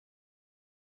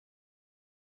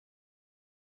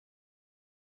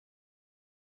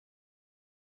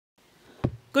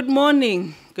Good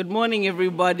morning. Good morning,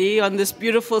 everybody, on this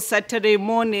beautiful Saturday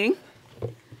morning.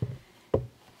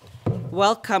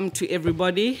 Welcome to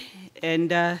everybody, and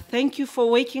thank you for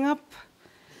waking up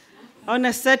on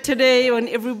a Saturday when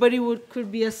everybody could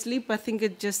be asleep. I think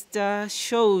it just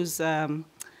shows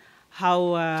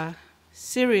how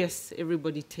serious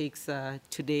everybody takes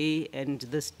today and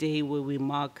this day where we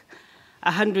mark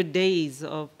 100 days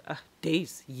of,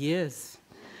 years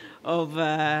of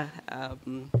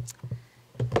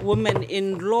women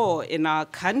in law in our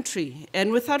country.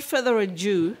 And without further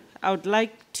ado, I would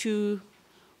like to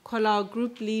call our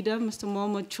group leader, Mr.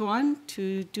 Mohammed Chohan,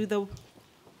 to do the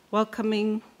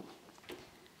welcome.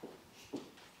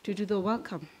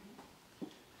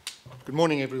 Good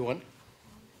morning, everyone.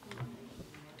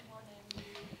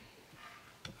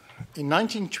 In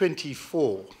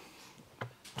 1924,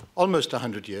 almost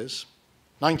 100 years,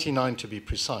 99 to be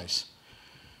precise,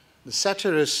 the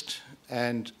satirist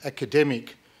and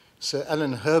academic Sir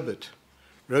Alan Herbert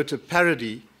wrote a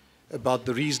parody about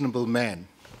the reasonable man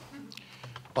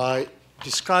by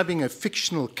describing a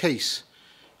fictional case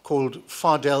called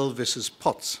Fardell versus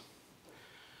Potts.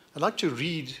 I'd like to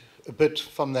read a bit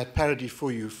from that parody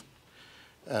for you,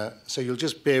 so you'll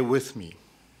just bear with me.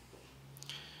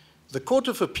 The Court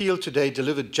of Appeal today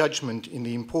delivered judgment in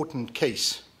the important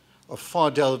case of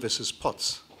Fardell versus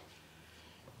Potts.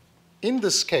 In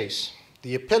this case,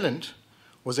 the appellant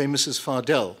was a Mrs.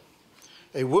 Fardell,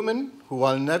 a woman who,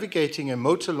 while navigating a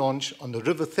motor launch on the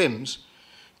River Thames,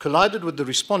 collided with the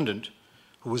respondent,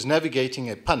 who was navigating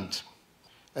a punt,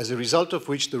 as a result of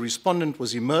which the respondent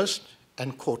was immersed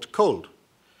and caught cold.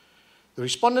 The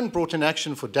respondent brought an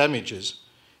action for damages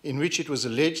in which it was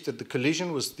alleged that the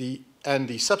collision and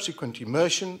the subsequent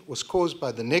immersion was caused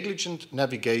by the negligent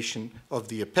navigation of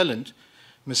the appellant,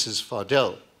 Mrs.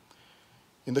 Fardell.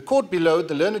 In the court below,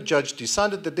 the learned judge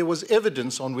decided that there was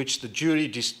evidence on which the jury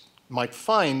might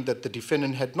find that the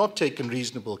defendant had not taken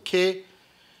reasonable care,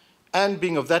 and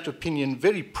being of that opinion,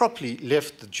 very properly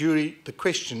left the jury the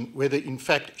question whether in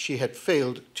fact she had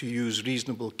failed to use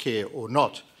reasonable care or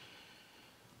not.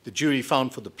 The jury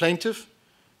found for the plaintiff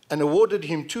and awarded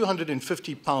him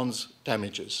 £250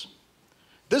 damages.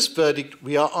 This verdict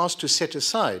we are asked to set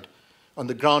aside on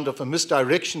the ground of a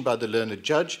misdirection by the learned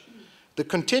judge, the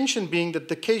contention being that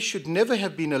the case should never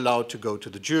have been allowed to go to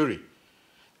the jury.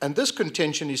 And this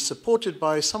contention is supported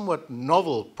by a somewhat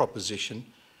novel proposition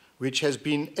which has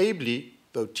been ably,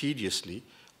 though tediously,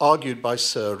 argued by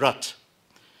Sir Rutt.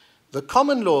 The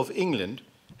common law of England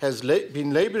has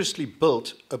been laboriously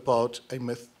built about a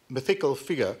mythical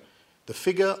figure, the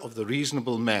figure of the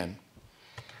reasonable man.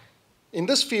 In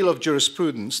this field of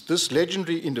jurisprudence, this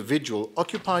legendary individual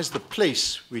occupies the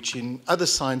place which in other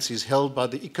sciences is held by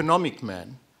the economic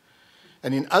man,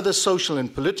 and in other social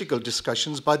and political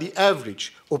discussions by the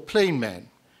average or plain man.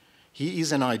 He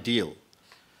is an ideal,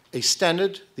 a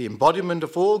standard, the embodiment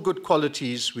of all good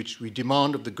qualities which we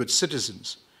demand of the good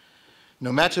citizens.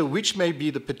 No matter which may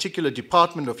be the particular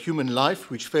department of human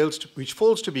life which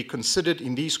falls to be considered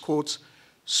in these courts,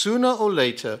 sooner or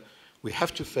later we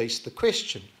have to face the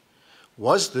question,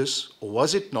 was this or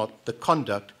was it not the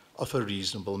conduct of a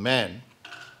reasonable man?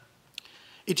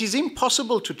 It is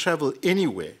impossible to travel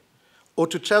anywhere or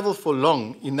to travel for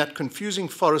long in that confusing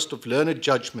forest of learned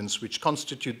judgments which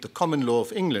constitute the common law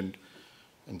of England,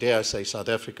 and dare I say South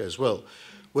Africa as well,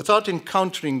 without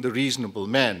encountering the reasonable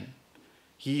man.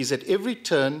 He is at every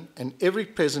turn and every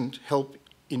present help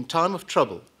in time of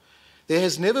trouble. There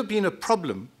has never been a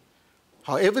problem,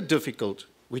 however difficult,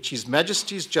 which His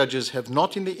Majesty's judges have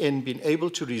not in the end been able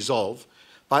to resolve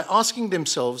by asking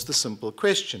themselves the simple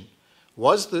question,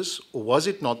 was this or was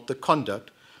it not the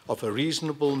conduct of a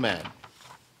reasonable man?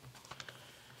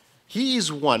 He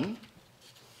is one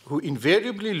who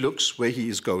invariably looks where he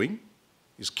is going,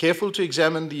 is careful to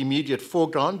examine the immediate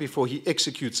foreground before he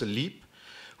executes a leap,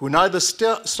 who neither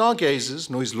stargazes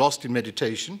nor is lost in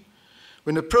meditation,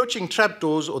 when approaching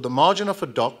trapdoors or the margin of a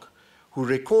dock, who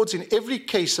records in every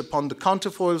case upon the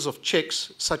counterfoils of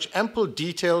checks such ample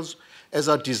details as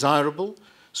are desirable,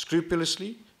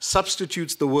 scrupulously,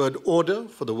 substitutes the word order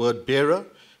for the word bearer,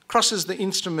 crosses the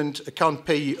instrument account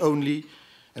payee only,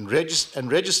 and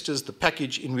registers the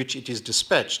package in which it is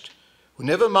dispatched, who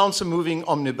never mounts a moving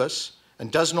omnibus and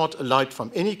does not alight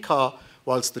from any car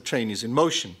whilst the train is in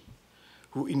motion,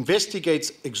 who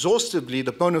investigates exhaustively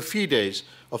the bona fides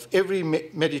of every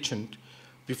mendicant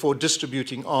before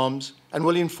distributing alms, and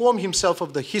will inform himself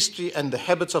of the history and the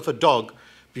habits of a dog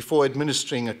before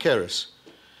administering a caress,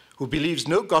 who believes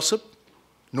no gossip,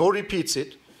 nor repeats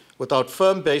it, without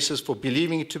firm basis for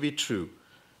believing it to be true,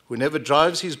 who never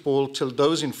drives his ball till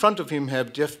those in front of him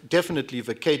have definitely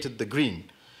vacated the green,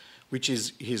 which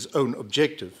is his own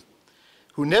objective,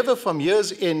 who never from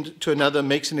year's end to another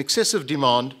makes an excessive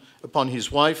demand upon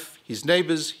his wife, his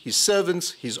neighbors, his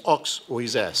servants, his ox, or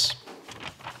his ass.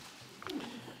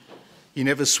 He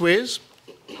never swears,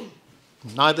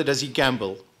 neither does he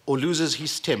gamble or loses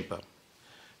his temper.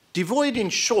 Devoid, in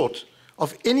short,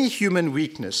 of any human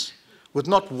weakness, with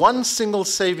not one single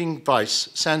saving vice,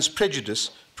 sans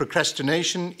prejudice,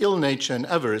 procrastination, ill nature, and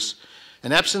avarice,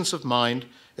 an absence of mind,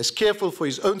 as careful for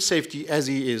his own safety as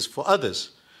he is for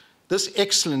others, this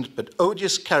excellent but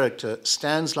odious character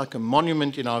stands like a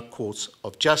monument in our courts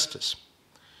of justice.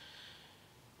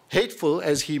 Hateful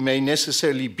as he may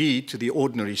necessarily be to the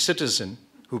ordinary citizen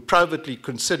who privately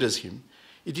considers him,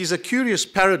 it is a curious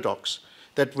paradox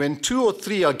that when two or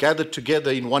three are gathered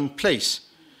together in one place,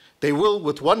 they will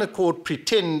with one accord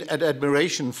pretend at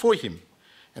admiration for him,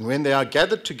 and when they are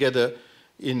gathered together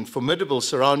in formidable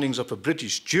surroundings of a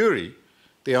British jury,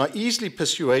 they are easily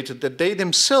persuaded that they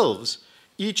themselves,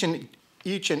 each and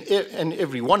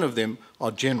every one of them,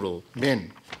 are general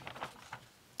men.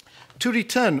 To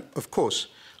return, of course,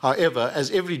 however, as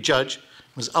every judge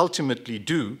must ultimately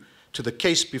do, to the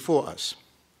case before us.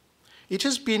 It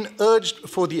has been urged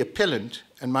for the appellant,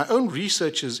 and my own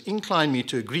researches incline me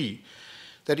to agree,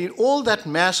 that in all that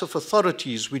mass of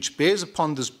authorities which bears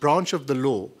upon this branch of the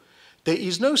law, there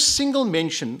is no single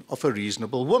mention of a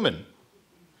reasonable woman.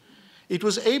 It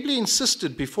was ably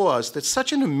insisted before us that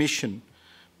such an omission,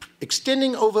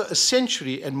 extending over a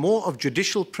century and more of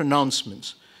judicial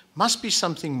pronouncements, must be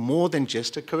something more than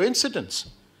just a coincidence.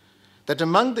 That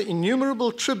among the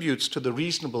innumerable tributes to the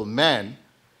reasonable man,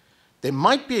 there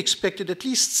might be expected at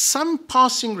least some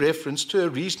passing reference to a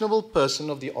reasonable person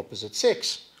of the opposite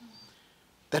sex.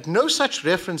 That no such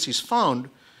reference is found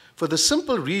for the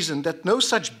simple reason that no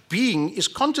such being is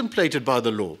contemplated by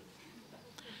the law.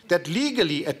 That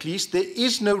legally, at least, there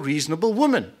is no reasonable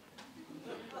woman.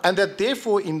 And that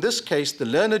therefore, in this case, the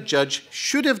learned judge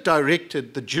should have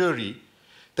directed the jury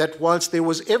that whilst there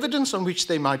was evidence on which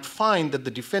they might find that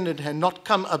the defendant had not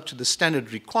come up to the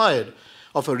standard required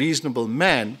of a reasonable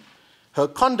man, her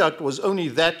conduct was only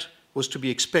that was to be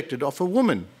expected of a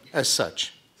woman as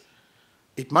such.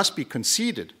 It must be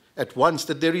conceded at once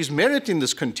that there is merit in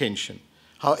this contention,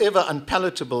 however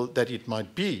unpalatable that it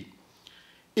might be.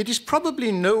 It is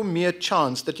probably no mere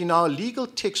chance that in our legal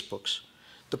textbooks,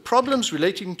 the problems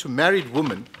relating to married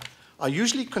women are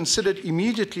usually considered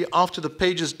immediately after the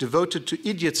pages devoted to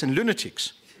idiots and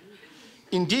lunatics.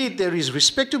 Indeed, there is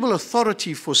respectable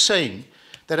authority for saying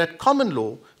that at common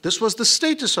law, this was the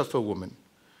status of a woman.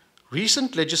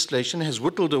 Recent legislation has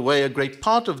whittled away a great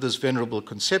part of this venerable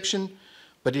conception,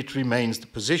 but it remains the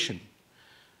position.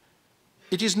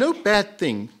 It is no bad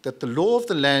thing that the law of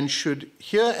the land should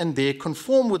here and there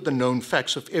conform with the known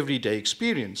facts of everyday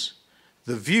experience.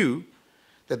 The view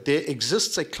that there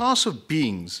exists a class of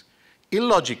beings,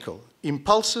 illogical,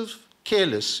 impulsive,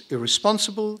 careless,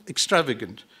 irresponsible,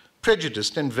 extravagant,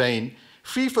 prejudiced, and vain,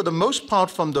 free for the most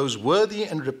part from those worthy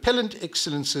and repellent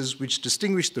excellences which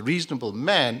distinguish the reasonable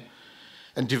man,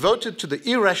 and devoted to the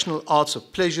irrational arts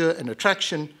of pleasure and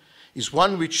attraction, is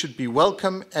one which should be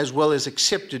welcome as well as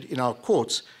accepted in our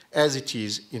courts as it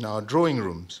is in our drawing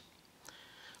rooms.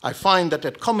 I find that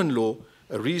at common law,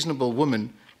 a reasonable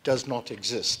woman does not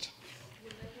exist.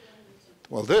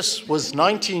 Well, this was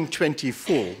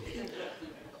 1924,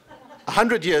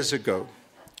 100 years ago.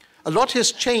 A lot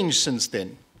has changed since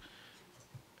then.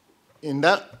 In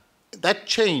that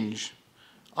change,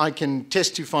 I can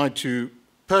testify to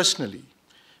personally,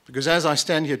 because as I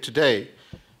stand here today,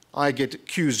 I get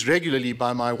accused regularly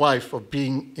by my wife of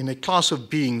being in a class of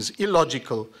beings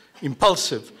illogical,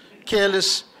 impulsive,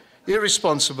 careless,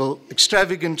 irresponsible,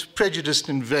 extravagant, prejudiced,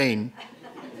 and vain,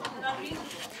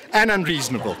 and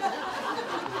unreasonable.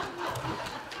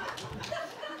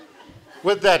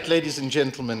 With that, ladies and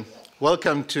gentlemen,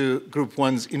 welcome to Group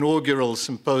 1's inaugural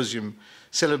symposium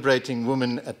celebrating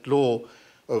women at law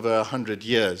over 100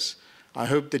 years. I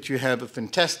hope that you have a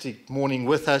fantastic morning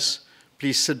with us.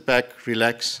 Please sit back,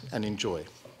 relax, and enjoy.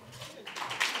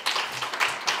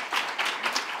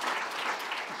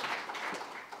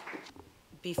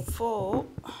 Before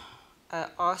I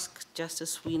ask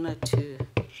Justice Wiener to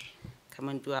come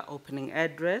and do our opening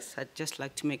address, I'd just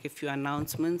like to make a few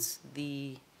announcements.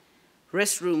 The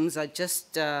restrooms are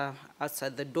just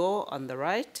outside the door on the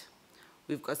right.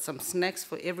 We've got some snacks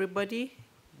for everybody.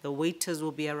 The waiters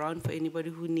will be around for anybody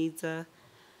who needs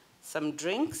some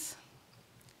drinks.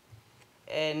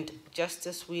 And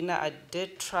Justice Wiener, I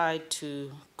did try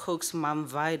to coax Mom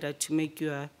Vida to make you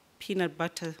a peanut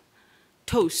butter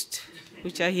toast,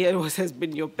 which I hear has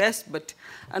been your best, but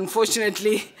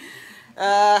unfortunately,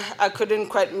 I couldn't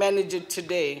quite manage it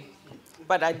today.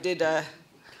 but I did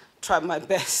try my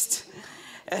best.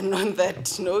 And on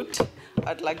that note,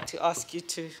 I'd like to ask you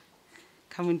to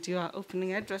come and do our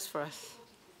opening address for us.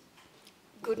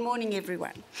 Good morning,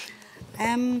 everyone.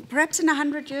 Perhaps in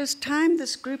 100 years' time,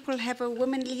 this group will have a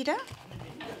woman leader.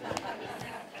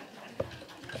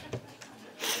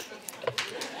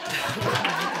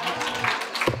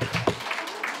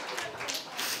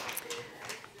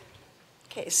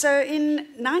 Okay, so in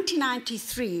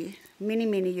 1993, many,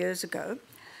 many years ago,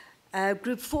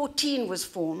 Group 14 was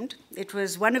formed. It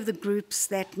was one of the groups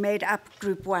that made up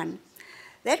Group 1.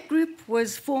 That group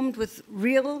was formed with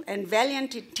real and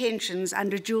valiant intentions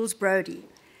under Jules Brodie.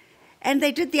 And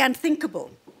they did the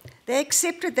unthinkable. They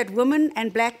accepted that women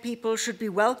and black people should be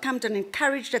welcomed and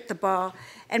encouraged at the bar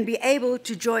and be able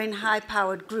to join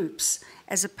high-powered groups,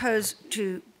 as opposed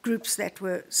to groups that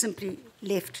were simply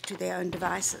left to their own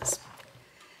devices.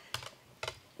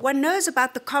 One knows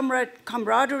about the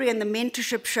camaraderie and the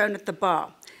mentorship shown at the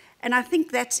bar, and I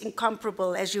think that's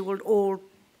incomparable, as you will all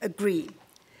agree.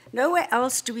 Nowhere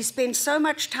else do we spend so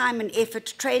much time and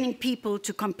effort training people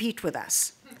to compete with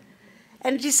us.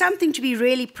 And it is something to be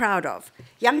really proud of.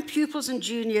 Young pupils and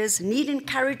juniors need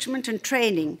encouragement and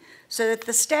training so that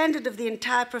the standard of the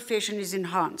entire profession is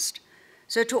enhanced.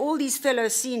 So to all these fellow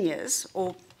seniors,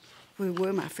 or who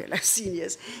were my fellow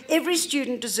seniors, every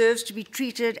student deserves to be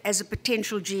treated as a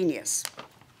potential genius.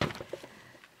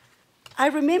 I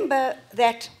remember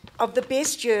that of the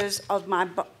best years of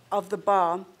the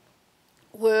bar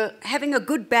were having a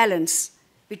good balance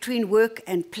between work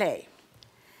and play.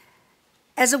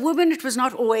 As a woman, it was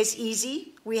not always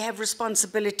easy. We have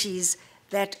responsibilities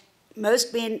that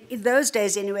most men, in those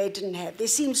days anyway, didn't have. There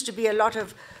seems to be a lot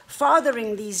of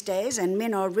fathering these days, and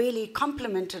men are really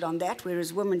complimented on that,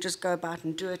 whereas women just go about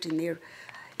and do it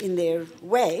in their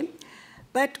way.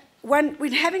 But when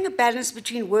having a balance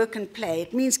between work and play,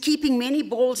 it means keeping many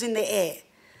balls in the air,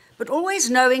 but always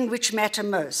knowing which matter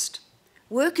most.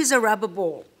 Work is a rubber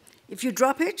ball. If you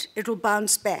drop it, it will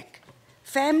bounce back.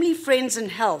 Family, friends,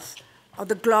 and health are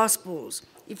the glass balls.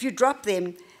 If you drop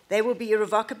them, they will be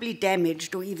irrevocably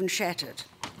damaged or even shattered.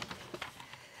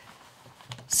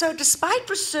 So despite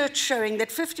research showing that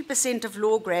 50% of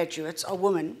law graduates are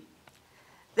women,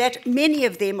 that many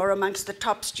of them are amongst the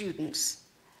top students,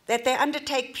 that they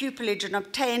undertake pupillage and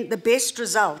obtain the best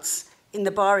results in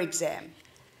the bar exam,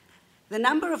 the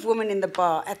number of women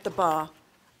at the bar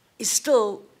is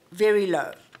still very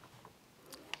low.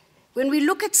 When we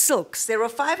look at silks, there are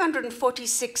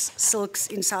 546 silks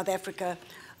in South Africa,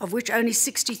 of which only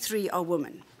 63 are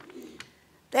women.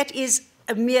 That is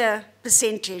a mere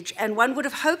percentage, and one would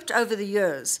have hoped over the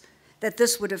years that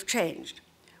this would have changed.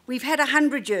 We've had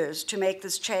 100 years to make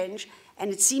this change,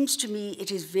 and it seems to me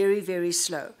it is very, very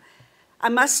slow. I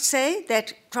must say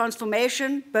that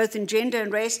transformation, both in gender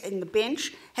and race in the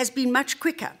bench, has been much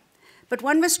quicker. But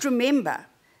one must remember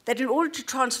that in order to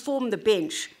transform the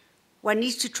bench, one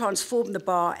needs to transform the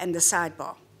bar and the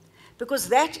sidebar, because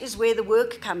that is where the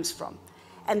work comes from.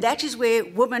 And that is where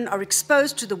women are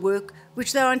exposed to the work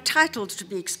which they are entitled to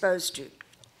be exposed to.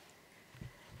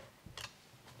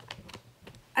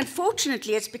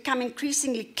 Unfortunately, it's become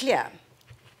increasingly clear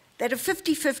that a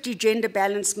 50-50 gender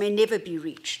balance may never be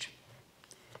reached.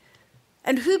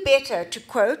 And who better to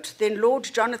quote than Lord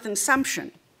Jonathan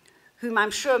Sumption, whom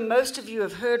I'm sure most of you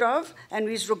have heard of and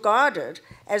who is regarded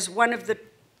as one of the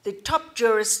top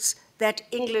jurists that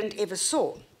England ever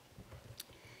saw.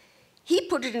 He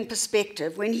put it in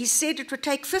perspective when he said it would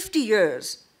take 50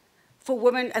 years for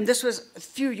women, and this was a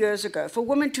few years ago, for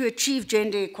women to achieve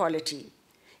gender equality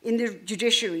in the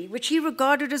judiciary, which he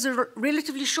regarded as a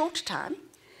relatively short time,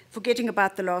 forgetting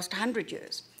about the last 100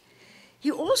 years.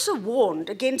 He also warned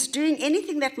against doing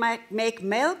anything that might make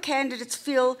male candidates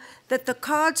feel that the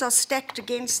cards are stacked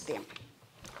against them.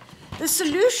 The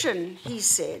solution, he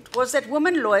said, was that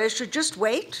women lawyers should just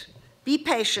wait, be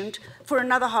patient for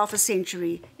another half a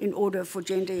century in order for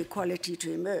gender equality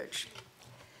to emerge.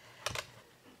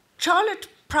 Charlotte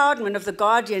Proudman of The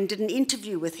Guardian did an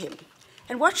interview with him,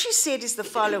 and what she said is the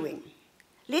following: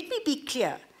 "Let me be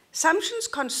clear, Sumption's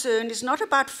concern is not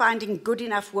about finding good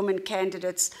enough women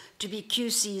candidates to be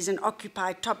QCs and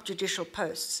occupy top judicial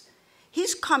posts.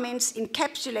 His comments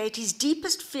encapsulate his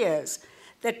deepest fears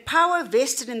that power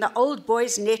vested in the old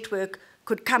boys network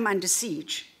could come under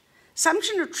siege.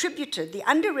 Sumption attributed the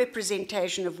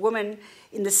underrepresentation of women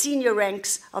in the senior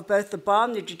ranks of both the bar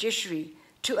and the judiciary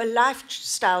to a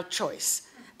lifestyle choice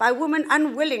by women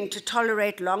unwilling to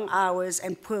tolerate long hours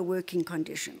and poor working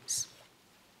conditions."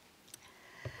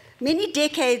 Many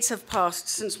decades have passed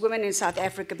since women in South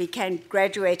Africa began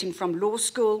graduating from law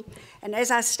school, and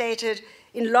as I stated,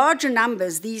 in larger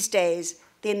numbers these days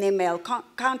than their male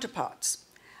counterparts.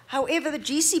 However, the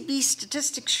GCB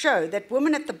statistics show that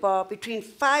women at the bar between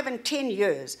 5 and 10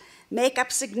 years make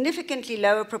up significantly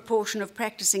lower proportion of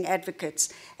practicing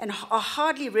advocates and are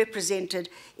hardly represented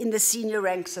in the senior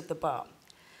ranks of the bar.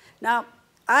 Now,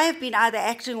 I have been either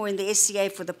acting or in the SCA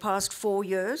for the past 4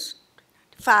 years,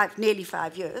 nearly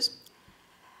 5 years.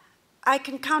 I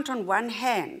can count on one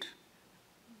hand,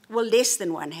 well, less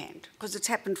than one hand, because it's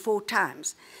happened 4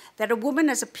 times, that a woman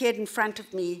has appeared in front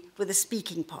of me with a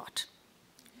speaking part.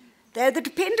 They're the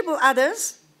dependable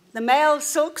others. The male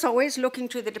silks are always looking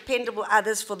to the dependable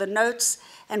others for the notes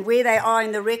and where they are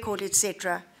in the record,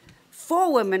 etc.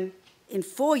 4 women in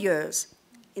 4 years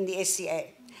in the SCA.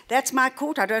 That's my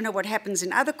court. I don't know what happens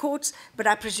in other courts, but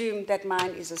I presume that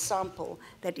mine is a sample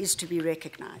that is to be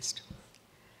recognized.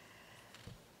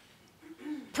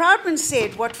 Proudman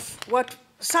said what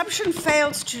Sumption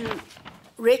fails to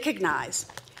recognize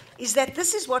is that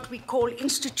this is what we call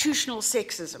institutional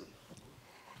sexism.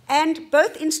 And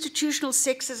both institutional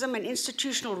sexism and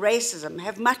institutional racism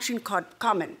have much in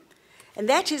common. And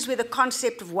that is where the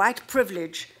concept of white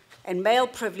privilege and male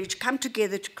privilege come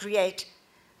together to create,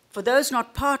 for those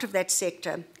not part of that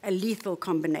sector, a lethal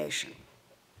combination.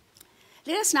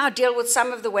 Let us now deal with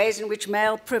some of the ways in which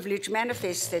male privilege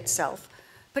manifests itself,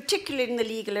 particularly in the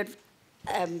legal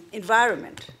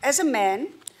environment. As a man,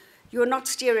 you are not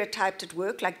stereotyped at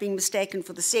work, like being mistaken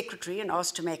for the secretary and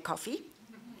asked to make coffee.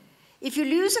 If you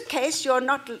lose a case, you are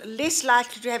not less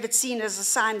likely to have it seen as a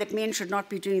sign that men should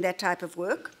not be doing that type of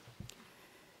work.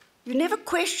 You never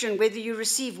question whether you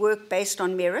receive work based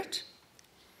on merit.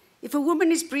 If a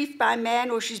woman is briefed by a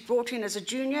man or she's brought in as a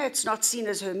junior, it's not seen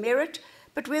as her merit,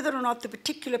 but whether or not the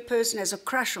particular person has a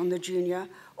crush on the junior,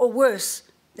 or worse,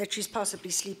 that she's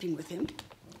possibly sleeping with him.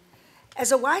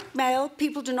 As a white male,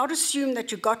 people do not assume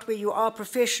that you got where you are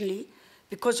professionally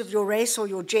because of your race or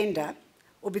your gender,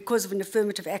 or because of an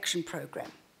affirmative action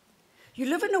program. You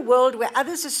live in a world where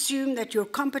others assume that you're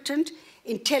competent,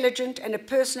 intelligent, and a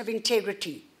person of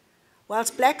integrity,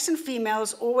 whilst blacks and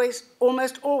females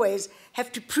almost always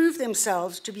have to prove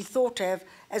themselves to be thought of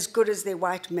as good as their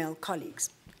white male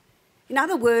colleagues. In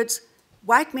other words,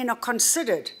 white men are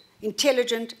considered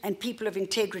intelligent and people of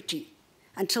integrity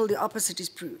until the opposite is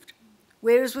proved.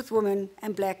 Whereas with women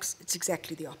and blacks, it's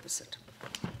exactly the opposite.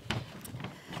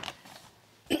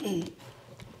 In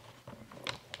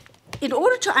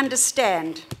order to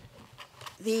understand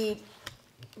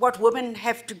what women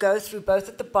have to go through both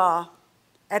at the bar,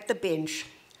 at the bench,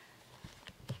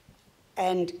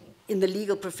 and in the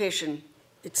legal profession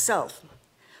itself,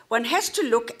 one has to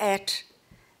look at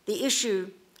the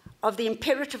issue of the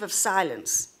imperative of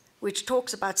silence, which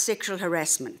talks about sexual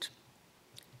harassment.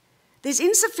 There's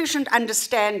insufficient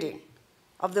understanding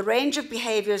of the range of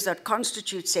behaviors that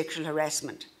constitute sexual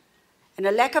harassment, and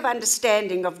a lack of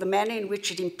understanding of the manner in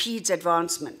which it impedes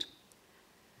advancement.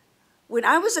 When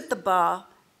I was at the bar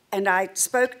and I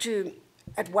spoke to,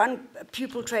 at one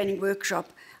pupil training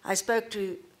workshop, I spoke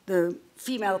to the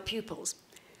female pupils.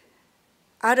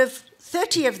 Out of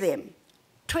 30 of them,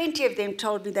 20 of them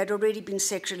told me they'd already been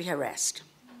sexually harassed.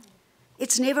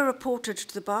 It's never reported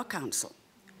to the Bar Council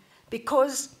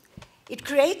because it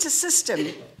creates a system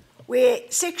where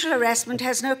sexual harassment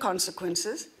has no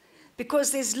consequences,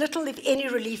 because there's little, if any,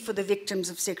 relief for the victims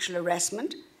of sexual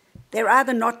harassment. They're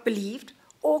either not believed,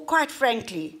 or quite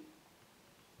frankly,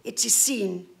 it is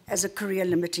seen as a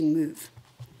career-limiting move.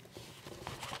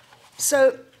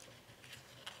 So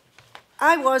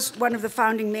I was one of the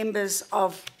founding members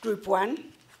of Group 1.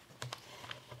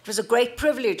 It was a great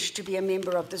privilege to be a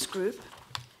member of this group.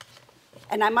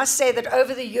 And I must say that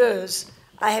over the years,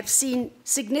 I have seen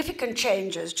significant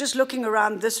changes. Just looking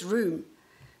around this room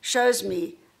shows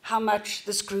me how much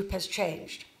this group has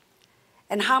changed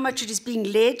and how much it is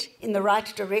being led in the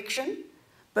right direction,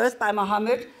 both by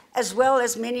Mohammed as well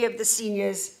as many of the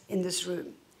seniors in this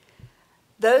room.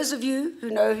 Those of you who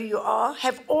know who you are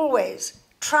have always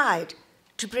tried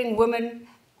to bring women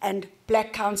and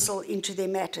black counsel into their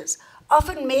matters,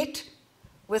 often met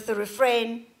with the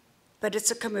refrain, but it's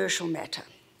a commercial matter.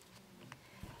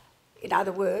 In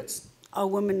other words, are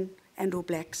women and or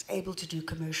blacks able to do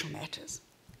commercial matters?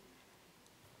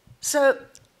 So,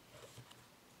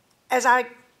 as I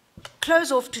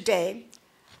close off today,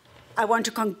 I want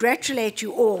to congratulate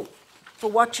you all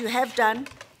for what you have done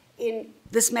in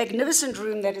this magnificent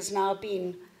room that has now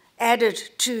been added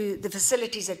to the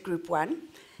facilities at Group 1.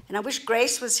 And I wish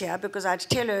Grace was here, because I'd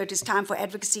tell her it is time for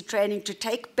advocacy training to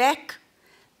take back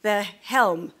the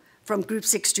helm from Group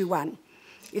 621.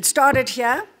 It started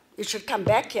here, it should come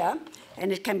back here,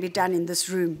 and it can be done in this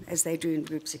room as they do in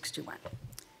Group 621.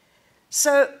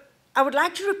 So I would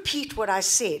like to repeat what I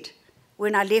said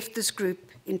when I left this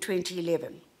group in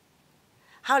 2011.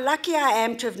 How lucky I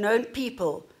am to have known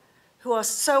people who are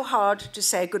so hard to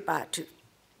say goodbye to.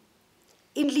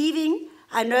 In leaving,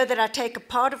 I know that I take a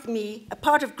part of me, a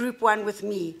part of Group 1 with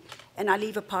me, and I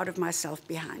leave a part of myself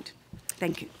behind.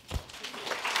 Thank you.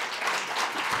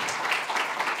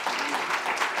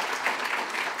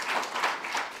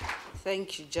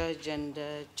 Thank you, Judge, and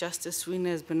Justice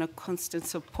Wiener has been a constant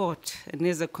support and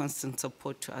is a constant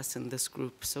support to us in this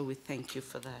group, so we thank you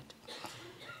for that.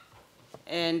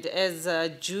 And as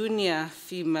junior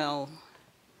female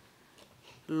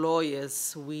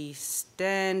lawyers, we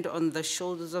stand on the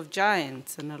shoulders of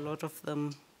giants, and a lot of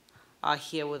them are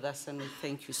here with us, and we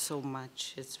thank you so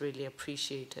much. It's really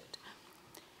appreciated.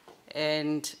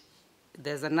 And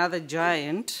there's another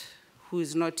giant who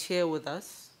is not here with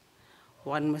us,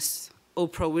 one Miss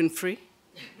Oprah Winfrey.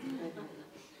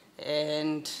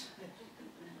 And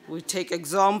we take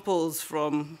examples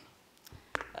from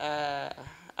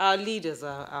our leaders,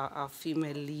 our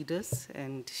female leaders,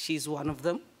 and she's one of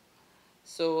them.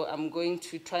 So I'm going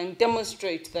to try and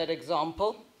demonstrate that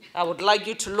example. I would like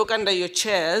you to look under your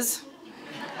chairs.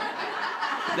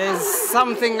 There's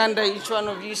something under each one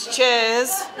of these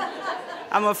chairs.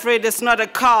 I'm afraid it's not a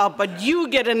car, but you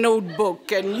get a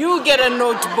notebook, and you get a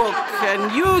notebook,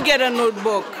 and you get a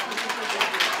notebook.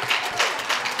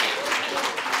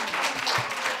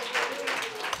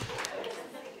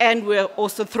 And we're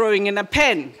also throwing in a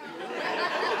pen.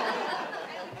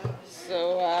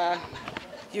 So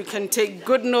you can take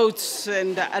good notes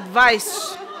and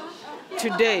advice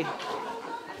today.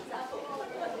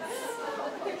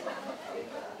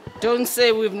 Don't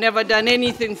say we've never done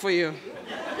anything for you.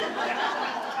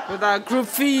 With our group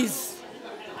fees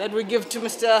that we give to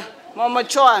Mr. Mohammed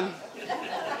Chohan,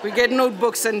 we get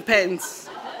notebooks and pens.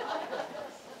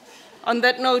 On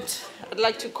that note, I'd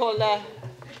like to call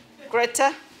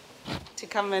Greta to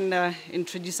come and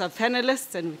introduce our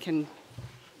panelists, and we can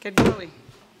get going.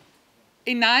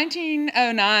 In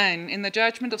 1909, in the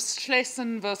judgment of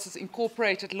Schlesien versus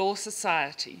Incorporated Law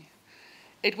Society,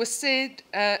 it was said,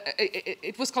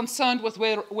 it was concerned with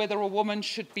whether a woman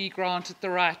should be granted the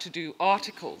right to do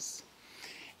articles.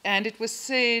 And it was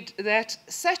said that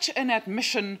such an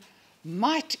admission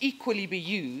might equally be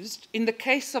used in the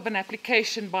case of an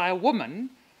application by a woman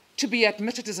to be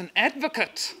admitted as an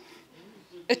advocate,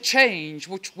 a change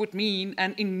which would mean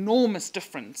an enormous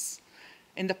difference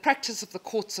in the practice of the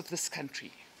courts of this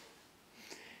country.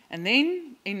 And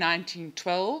then, in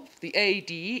 1912, the AD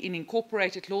in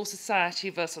Incorporated Law Society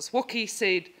versus Wookie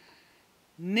said,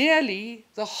 nearly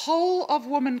the whole of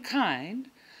womankind,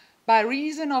 by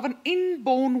reason of an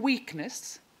inborn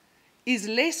weakness, is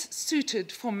less suited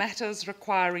for matters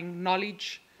requiring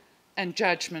knowledge and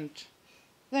judgment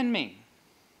than men.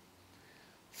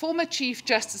 Former Chief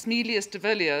Justice Neelius de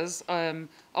Villiers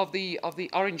of the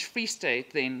Orange Free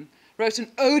State then wrote an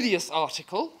odious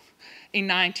article in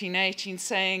 1918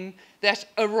 saying that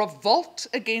a revolt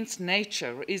against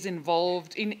nature is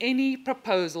involved in any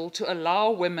proposal to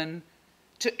allow women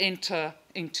to enter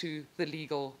into the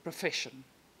legal profession.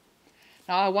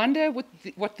 Now, I wonder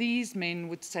what these men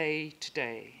would say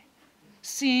today,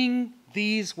 seeing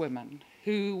these women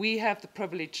who we have the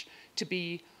privilege to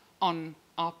be on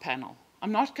our panel.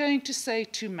 I'm not going to say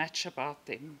too much about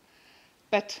them,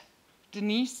 but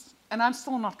Denise, and I'm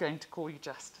still not going to call you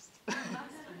Justice,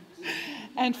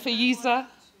 and Faiza,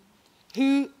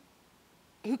 who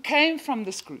came from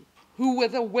this group, who were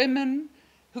the women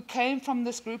who came from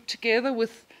this group together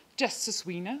with Justice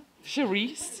Wiener,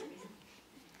 Cherise.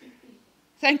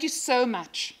 Thank you so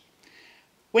much.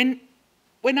 When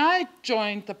I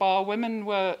joined the bar, women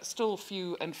were still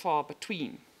few and far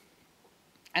between.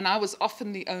 And I was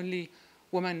often the only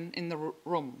woman in the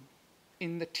room,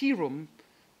 in the tea room,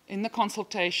 in the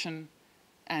consultation,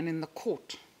 and in the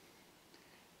court.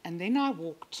 And then I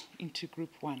walked into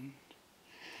Group 1.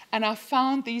 And I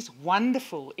found these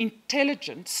wonderful,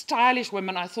 intelligent, stylish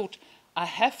women. I thought, I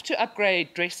have to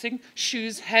upgrade dressing,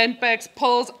 shoes, handbags,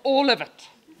 pearls, all of it.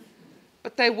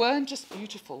 But they weren't just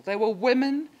beautiful. They were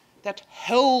women that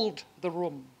held the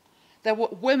room. They were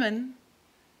women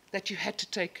that you had to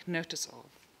take notice of,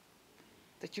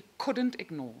 that you couldn't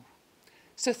ignore.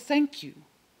 So thank you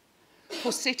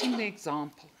for setting the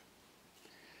example.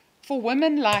 For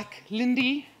women like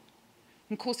Lindy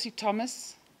Nkosi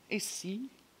Thomas, SC,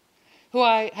 who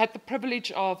I had the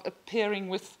privilege of appearing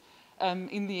with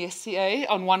in the SCA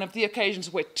on one of the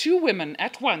occasions where two women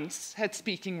at once had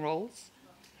speaking roles.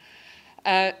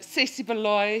 Ceci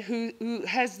Beloy, who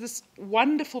has this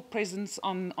wonderful presence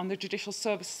on the Judicial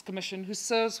Services Commission, who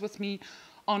serves with me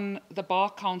on the Bar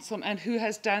Council and who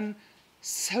has done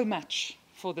so much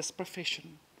for this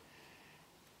profession.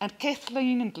 and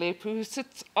Kathleen Nglepu, who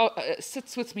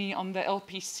sits with me on the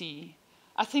LPC.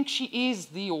 I think she is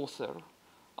the author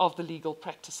of the Legal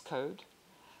Practice Code.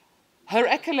 Her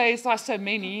accolades are so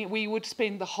many, we would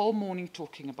spend the whole morning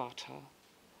talking about her.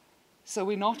 So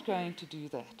we're not going to do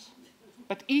that.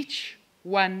 But each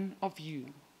one of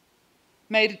you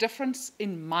made a difference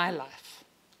in my life.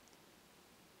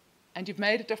 And you've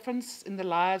made a difference in the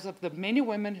lives of the many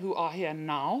women who are here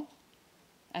now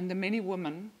and the many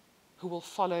women who will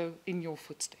follow in your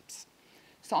footsteps.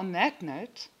 So on that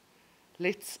note,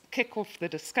 let's kick off the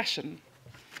discussion.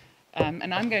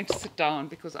 And I'm going to sit down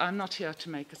because I'm not here to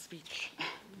make a speech.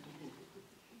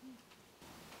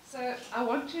 So I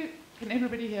want to, can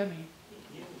everybody hear me?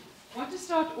 I want to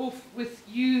start off with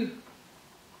you,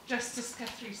 Justice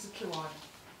Catherine Chohan.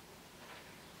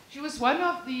 She was one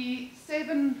of the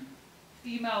 7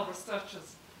 female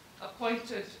researchers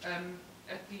appointed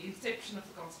at the inception of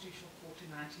the Constitutional Court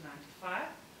in 1995.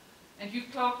 And you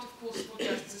clerked, of course, for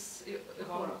Justice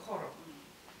Yvonne Okoro.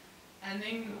 And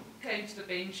then came to the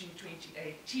bench in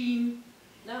 2018.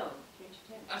 No,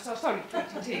 2010. Sorry,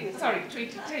 2010. Sorry,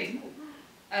 2010.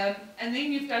 And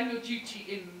then you've done your duty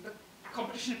in the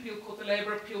Competition Appeal Court, the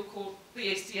Labour Appeal Court,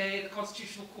 the SCA, the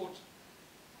Constitutional Court.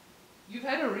 You've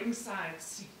had a ringside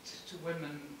seat to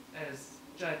women as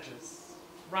judges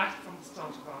right from the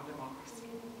start of our democracy.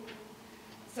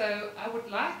 So I would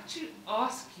like to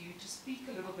ask you to speak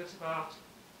a little bit about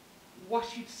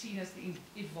what you've seen as the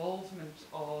involvement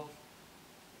of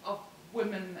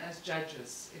women as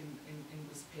judges in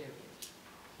this period.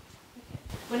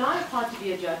 When I applied to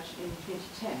be a judge in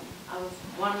 2010, I was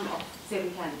one of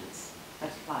 7 candidates that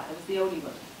applied. I was the only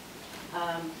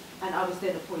woman. And I was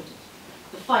then appointed.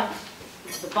 The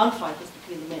bun fight was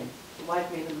between the men, the white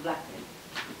men and the black men.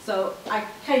 So I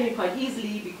came in quite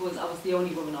easily because I was the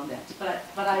only woman on that.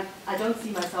 But I don't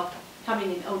see myself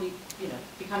coming in only,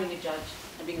 becoming a judge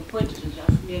and being appointed a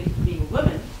judge merely for being a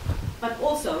woman, but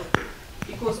also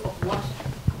because of what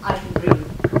I can bring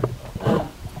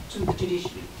to the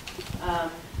judiciary.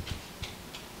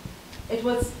 It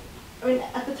was,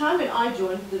 at the time when I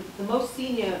joined, the most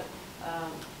senior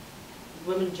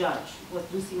woman judge was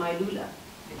Lucy Mailula.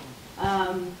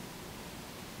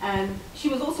 And she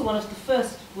was also one of the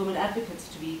first women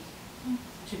advocates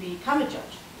to become a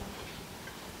judge.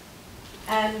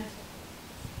 And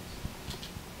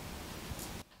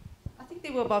I think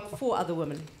there were about 4 other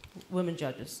women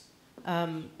judges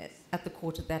at the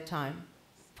court at that time,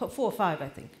 4 or 5, I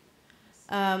think.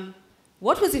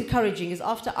 What was encouraging is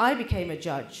after I became a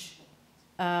judge,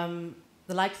 the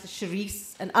likes of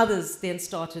Sharice and others then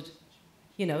started,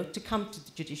 to come to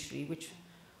the judiciary,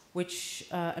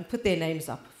 and put their names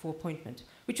up for appointment,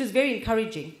 which was very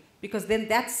encouraging because then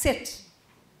that set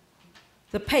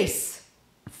the pace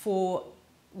for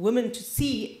women to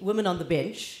see women on the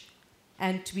bench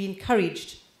and to be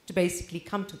encouraged to basically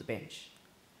come to the bench.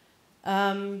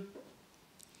 I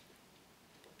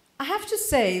have to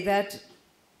say that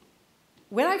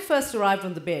when I first arrived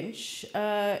on the bench,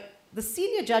 the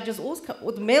senior judges, or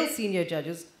the male senior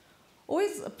judges,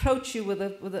 always approach you with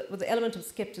the element of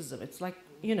skepticism. It's like,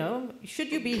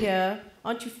 should you be here?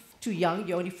 Aren't you too young?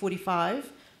 You're only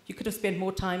 45. You could have spent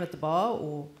more time at the bar.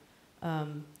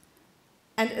 And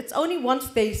it's only once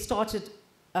they started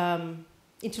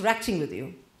interacting with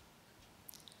you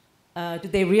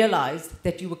did they realize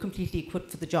that you were completely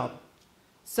equipped for the job.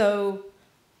 So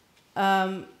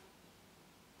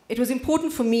it was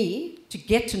important for me to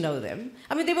get to know them.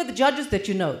 I mean, they were the judges that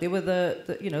you know. They were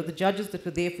the judges that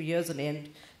were there for years on end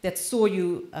that saw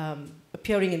you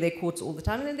appearing in their courts all the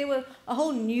time. And then there were a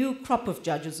whole new crop of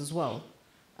judges as well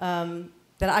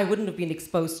that I wouldn't have been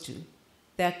exposed to,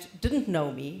 that didn't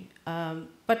know me,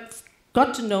 but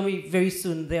got to know me very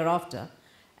soon thereafter.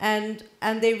 And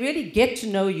they really get to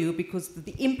know you because of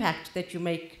the impact that you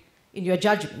make in your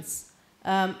judgments.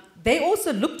 They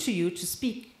also look to you to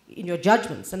speak in your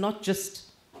judgments and not just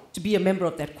to be a member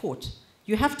of that court.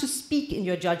 You have to speak in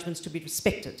your judgments to be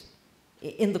respected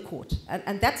in the court.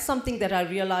 And that's something that I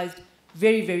realized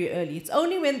very, very early. It's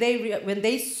only when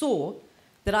they saw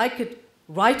that I could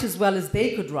write as well as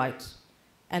they could write,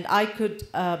 and I could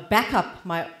back up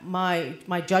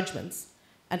my judgments,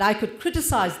 and I could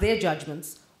criticize their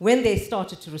judgments when they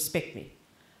started to respect me.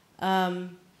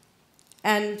 And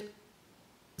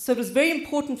so it was very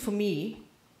important for me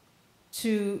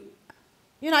to,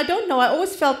 I don't know, I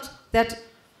always felt that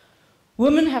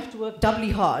women have to work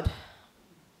doubly hard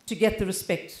to get the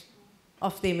respect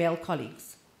of their male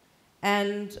colleagues.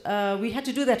 And we had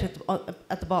to do that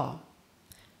at the bar.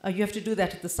 You have to do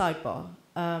that at the sidebar.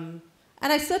 And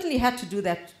I certainly had to do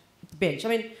that at the bench. I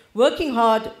mean, working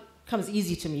hard comes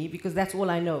easy to me because that's all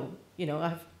I know.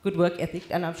 good work ethic,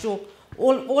 and I'm sure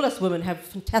all us women have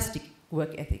fantastic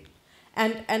work ethic.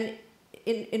 And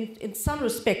in some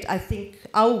respect, I think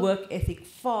our work ethic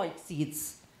far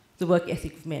exceeds the work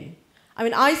ethic of men. I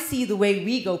mean, I see the way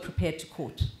we go prepared to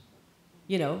court.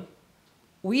 You know,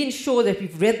 we ensure that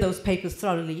we've read those papers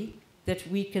thoroughly, that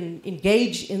we can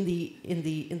engage in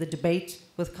the debate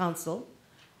with counsel.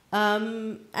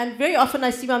 And very often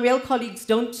I see my male colleagues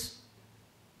don't,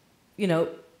 you know,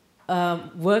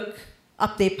 work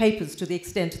up their papers to the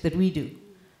extent that we do.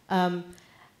 And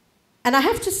I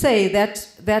have to say that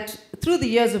through the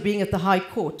years of being at the High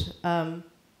Court,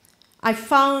 I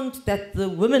found that the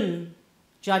women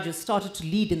judges started to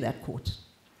lead in that court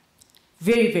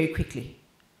very, very quickly.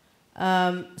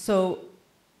 So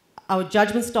our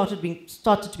judgments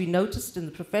started to be noticed in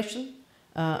the profession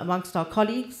amongst our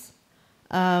colleagues.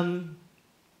 And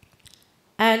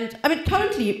I mean,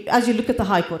 currently, as you look at the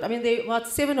High Court, I mean, there are about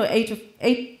 7 or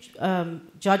 8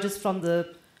 judges from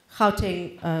the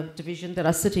Gauteng division that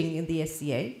are sitting in the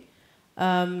SCA.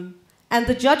 And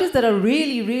the judges that are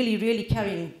really, really, really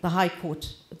carrying the High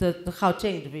Court, the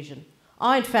Gauteng division,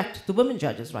 are in fact the women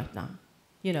judges right now.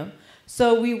 You know,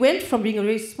 so we went from being a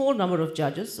very small number of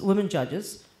judges, women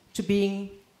judges, to being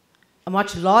a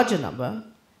much larger number,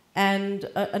 and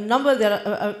a number that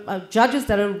are judges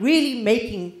that are really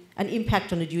making an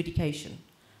impact on adjudication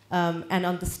and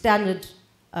on the standard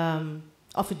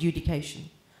of adjudication.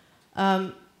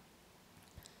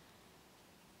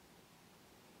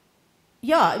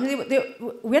 Yeah, I mean,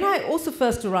 when I also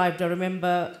first arrived, I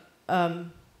remember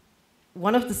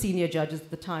one of the senior judges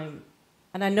at the time,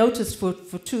 and I noticed for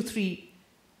 2-3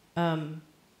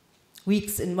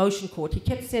 weeks in motion court, he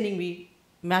kept sending me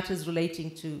matters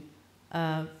relating to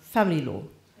family law.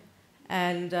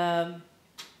 And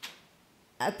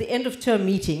at the end of term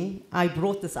meeting, I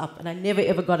brought this up, and I never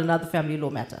ever got another family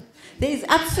law matter. There is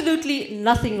absolutely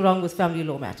nothing wrong with family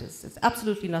law matters. There's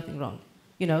absolutely nothing wrong,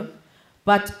 you know.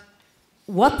 But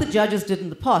what the judges did in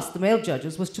the past, the male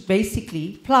judges, was to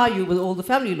basically ply you with all the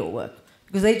family law work,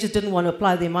 because they just didn't want to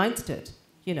apply their minds to it,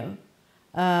 you know.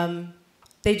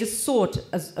 They just saw it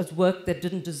as work that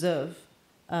didn't deserve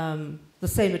the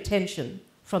same attention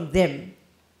from them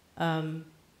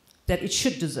that it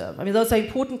should deserve. I mean, those are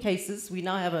important cases. We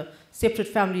now have a separate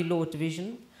family law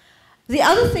division. The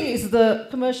other thing is the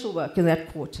commercial work in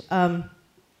that court.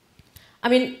 I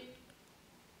mean,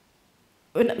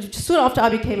 soon after I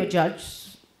became a judge,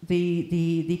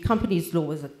 the companies law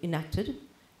was enacted,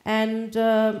 and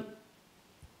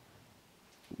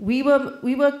we were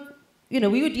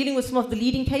dealing with some of the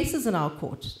leading cases in our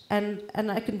court, and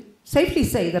I can safely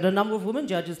say that a number of women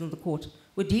judges in the court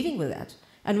were dealing with that,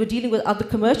 and were dealing with other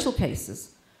commercial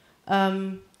cases.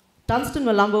 Dunstan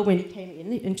Malambo, when he came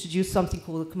in, introduced something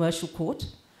called the commercial court.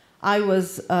 I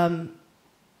was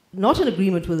not in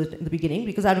agreement with it in the beginning,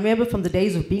 because I remember from the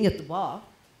days of being at the bar,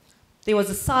 there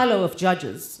was a silo of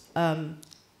judges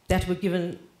that were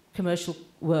given commercial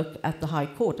work at the High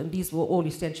Court, and these were all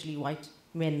essentially white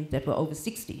men that were over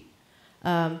 60.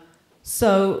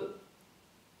 So,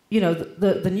 you know,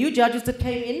 the new judges that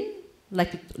came in,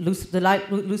 like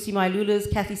Lucy Mailulas,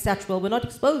 Kathy Satchwell, were not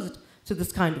exposed to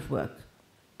this kind of work.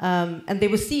 And they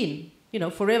were seen, you know,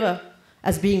 forever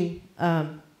as being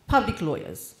public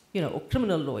lawyers, you know, or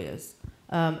criminal lawyers.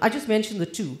 I just mentioned the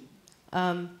two.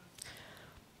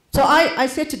 So I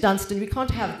said to Dunstan, we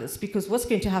can't have this, because what's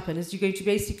going to happen is you're going to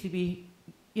basically be,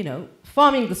 you know,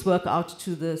 farming this work out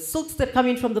to the silks that come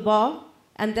in from the bar,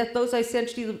 and that those are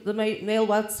essentially the male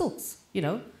wild silks, you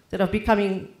know, that have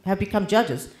become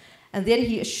judges. And then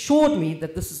he assured me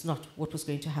that this is not what was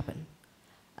going to happen.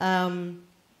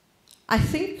 I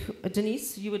think,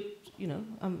 Denise, you would, you know,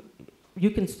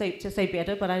 you can say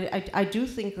better, but I do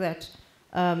think that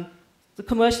the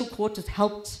commercial court has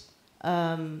helped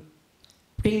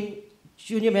bring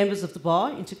junior members of the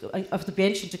bar, of the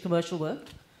bench, into commercial work.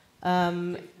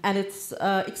 And it's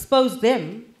exposed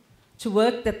them to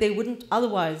work that they wouldn't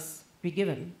otherwise be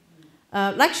given.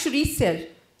 Like Cherise said,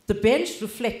 the bench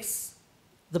reflects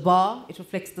the bar, it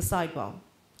reflects the sidebar.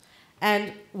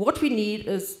 And what we need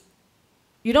is,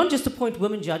 you don't just appoint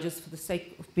women judges for the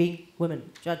sake of being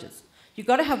women judges. You've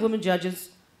got to have women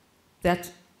judges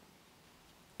that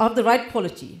are of the right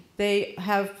quality. They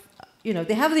have, you know,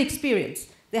 they have the experience,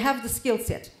 they have the skill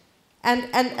set.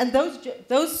 And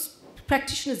those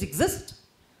practitioners exist.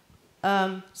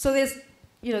 So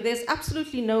there's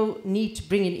absolutely no need to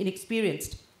bring in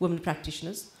inexperienced women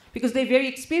practitioners, because they're very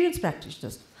experienced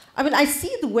practitioners. I mean, I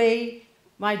see the way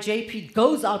my JP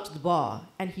goes out to the bar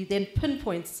and he then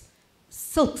pinpoints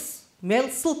silks, male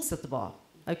silks at the bar,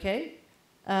 okay?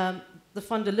 The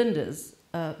van der Lindes,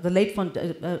 the late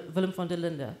Willem van der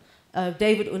Linde,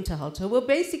 David Unterhalter,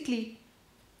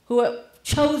 who were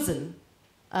chosen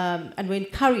and were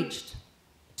encouraged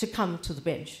to come to the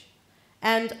bench.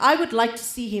 And I would like to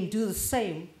see him do the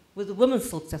same with the women's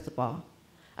silks at the bar.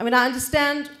 I mean, I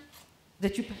understand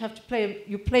that you have to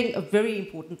you're playing a very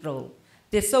important role.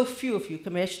 There's so few of you,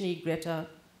 Kameshni, Greta,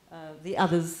 the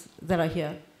others that are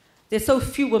here. There's so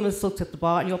few women's silks at the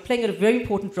bar, and you're playing a very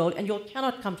important role, and you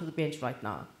cannot come to the bench right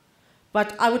now.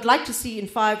 But I would like to see in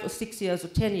 5 or 6 years or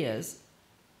 10 years,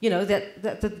 you know,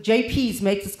 that the JPs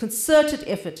make this concerted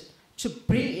effort to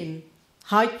bring in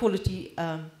high-quality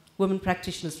women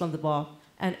practitioners from the bar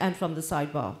and from the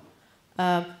sidebar.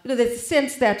 You know, there's a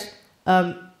sense that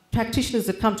practitioners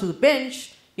that come to the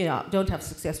bench, you know, don't have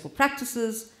successful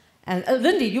practices. And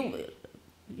Lindy,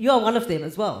 you are one of them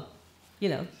as well. You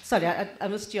know, sorry, I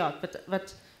missed you out,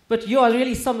 but you are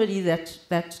really somebody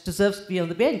that deserves to be on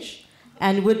the bench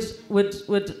and would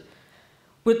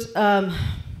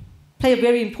play a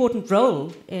very important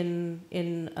role in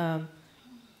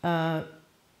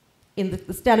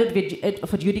the standard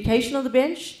of adjudication on the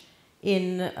bench,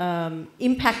 in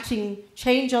impacting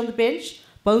change on the bench,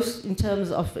 both in terms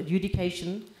of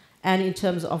adjudication and in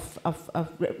terms of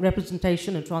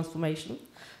representation and transformation.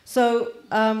 So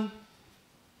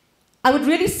I would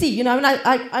really see, you know,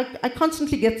 I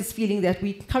constantly get this feeling that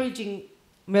we're encouraging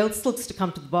male silks to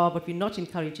come to the bar, but we're not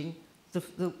encouraging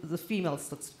the female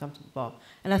silks to come to the bar.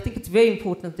 And I think it's very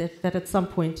important that at some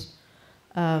point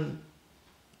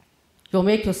you'll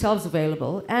make yourselves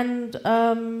available and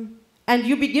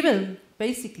you'll be given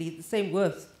basically the same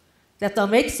worth that they'll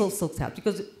make silks have,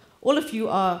 because all of you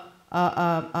are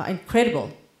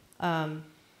incredible,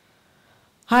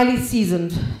 highly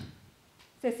seasoned.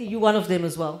 Ceci, you're one of them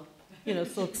as well. You know,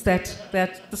 silks that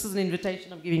this is an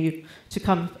invitation I'm giving you to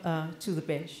come to the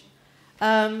bench.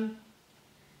 But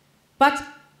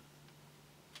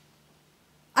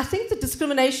I think the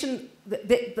discrimination,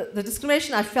 the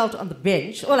discrimination I felt on the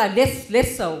bench, or like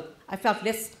less so, I felt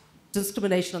less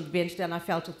discrimination on the bench than I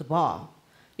felt at the bar.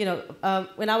 You know,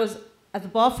 when I was at the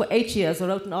bar for 8 years, I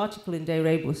wrote an article in De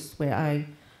Rebus where I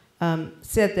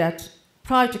said that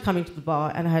prior to coming to the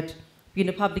bar, and I had been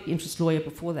a public interest lawyer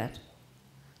before that,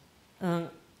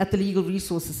 at the Legal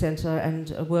Resources Center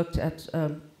and worked at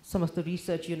some of the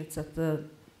research units at the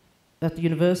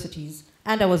universities,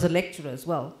 and I was a lecturer as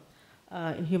well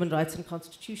in human rights and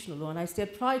constitutional law. And I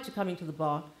said prior to coming to the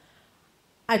bar,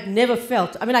 I'd never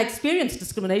felt, I mean, I experienced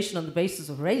discrimination on the basis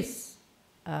of race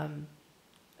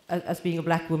as being a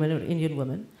black woman or an Indian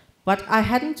woman, but I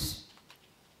hadn't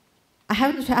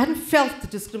felt the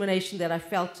discrimination that I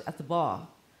felt at the bar,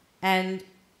 and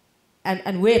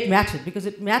where it mattered, because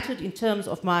it mattered in terms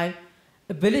of my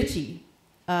ability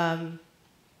as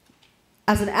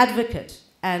an advocate,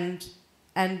 and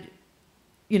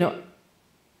you know,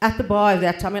 at the bar at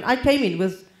that time, and I came in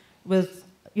with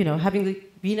you know, having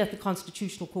been at the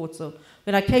Constitutional Court, so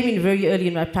when I came in very early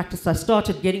in my practice, I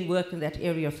started getting work in that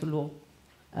area of the law,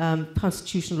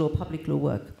 constitutional law, public law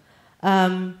work.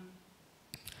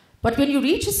 But when you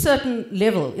reach a certain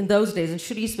level in those days, and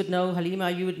Sharice would know,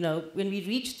 Halima, you would know, when we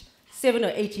reached 7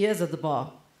 or 8 years at the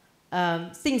bar,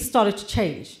 things started to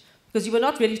change, because you were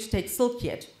not ready to take silk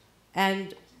yet,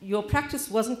 and your practice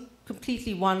wasn't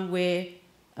completely one where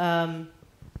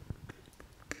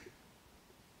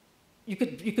you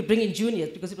could bring in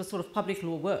juniors, because it was sort of public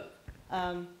law work.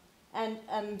 And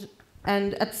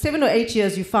at 7 or 8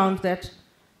 years, you found that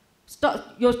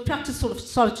your practice sort of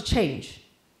started to change.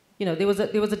 You know, there was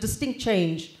a distinct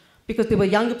change, because there were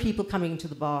younger people coming into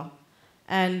the bar.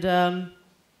 And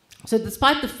so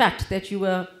despite the fact that you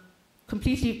were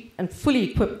completely and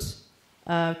fully equipped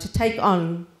to take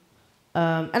on,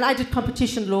 and I did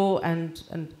competition law and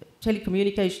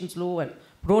telecommunications law and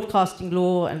broadcasting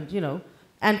law and, you know,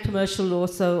 and commercial law,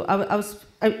 so I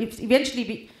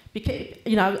eventually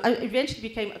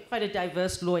became quite a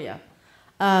diverse lawyer.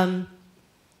 But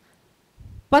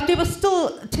there was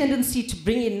still a tendency to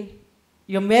bring in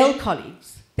your male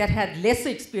colleagues that had lesser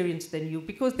experience than you,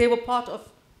 because they were part of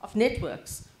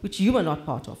networks which you were not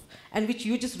part of, and which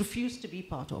you just refused to be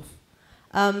part of.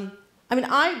 I mean,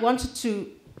 I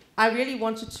really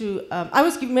wanted to, I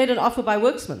was made an offer by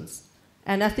Worksmans,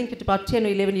 and I think at about 10 or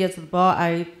 11 years at the bar,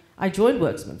 I joined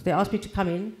Worksmans. They asked me to come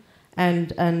in and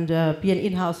be an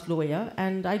in-house lawyer,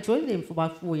 and I joined them for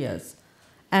about 4 years.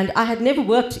 And I had never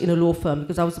worked in a law firm,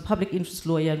 because I was a public interest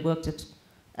lawyer and worked at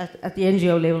the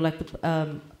NGO level, like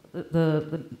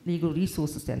the Legal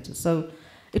Resources Center. So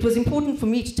it was important for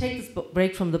me to take this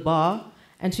break from the bar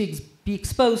and to be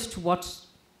exposed to what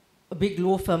a big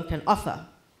law firm can offer.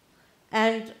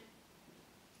 And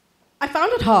I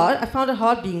found it hard. I found it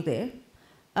hard being there.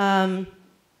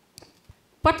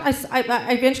 but I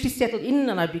eventually settled in,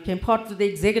 and I became part of the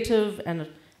executive, and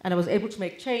I was able to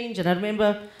make change. And I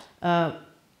remember,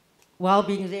 while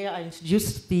being there, I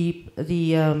introduced they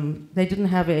didn't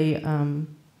have a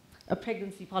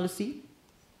pregnancy policy,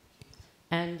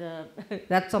 and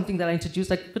that's something that I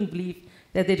introduced. I couldn't believe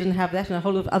that they didn't have that, and a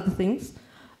whole lot of other things.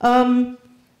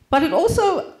 But it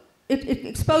also it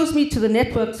exposed me to the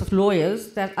networks of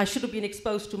lawyers that I should have been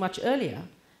exposed to much earlier.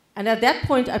 And at that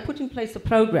point, I put in place a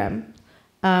program,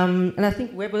 and I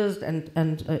think Weber's and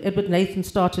Edward Nathan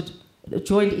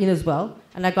joined in as well,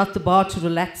 and I got the bar to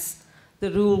relax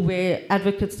the rule where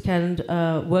advocates can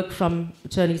work from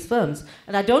attorneys' firms.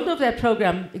 And I don't know if that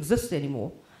program exists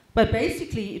anymore, but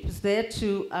basically it was there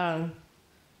to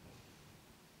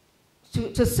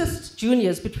assist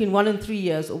juniors between 1 and 3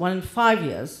 years or 1 and 5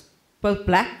 years, both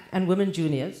black and women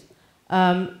juniors,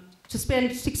 to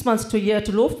spend 6 months to a year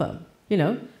to law firm, you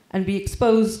know, and be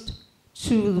exposed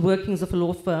to the workings of a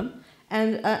law firm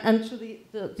and to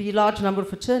the large number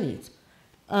of attorneys.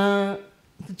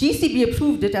 The GCB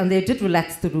approved it, and they did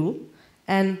relax the rule,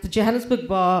 and the Johannesburg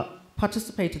Bar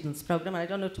participated in this program, and I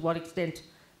don't know to what extent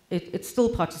it still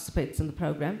participates in the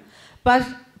program. But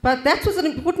that was an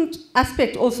important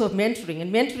aspect also of mentoring,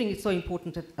 and mentoring is so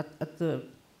important at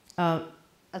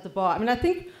the bar. I mean, I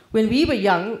think when we were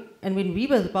young and when we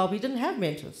were at the bar, we didn't have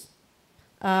mentors.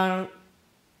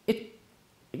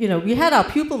 You know, we had our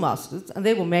pupil masters, and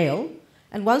they were male,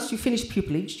 and once you finished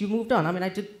pupillage, you moved on. I mean, I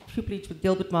did pupillage with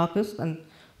Gilbert Marcus, and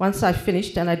once I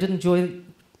finished, and I didn't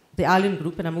join the island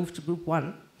group, and I moved to group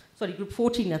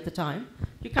 14 at the time,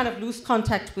 you kind of lose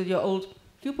contact with your old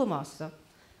pupil master.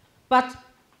 But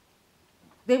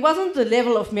there wasn't the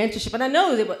level of mentorship, and I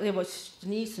know there was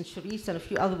Denise and Charisse and a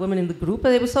few other women in the group, but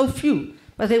there were so few.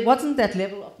 But there wasn't that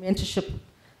level of mentorship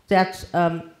that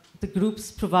the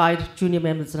groups provide junior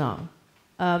members now.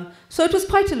 So it was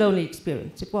quite a lonely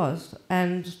experience, it was.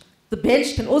 And the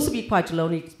bench can also be quite a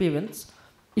lonely experience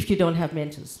if you don't have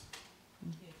mentors.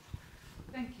 Yes.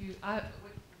 Thank you. I'm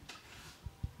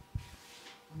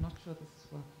not sure this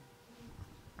is working.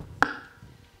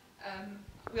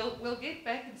 We'll get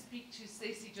back and speak to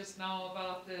Stacey just now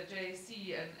about the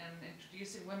JSC and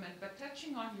introducing women, but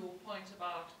touching on your point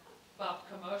about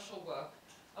commercial work,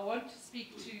 I want to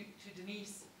speak to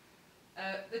Denise.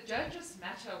 The Judges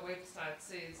Matter website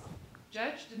says,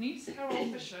 Judge Denise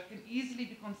Harold Fisher can easily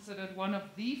be considered one of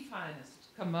the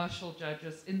finest commercial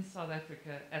judges in South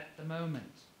Africa at the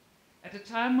moment. At a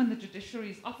time when the judiciary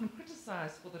is often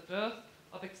criticized for the dearth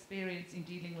of experience in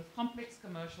dealing with complex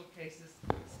commercial cases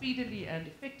speedily and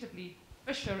effectively,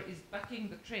 Fisher is bucking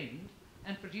the trend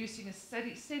and producing a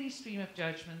steady stream of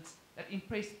judgments that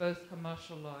impress both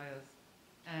commercial lawyers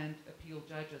and appeal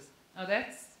judges. Now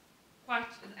that's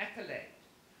quite an accolade.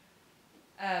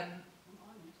 And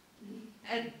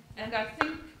I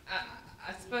think,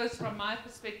 I suppose from my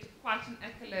perspective, quite an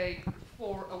accolade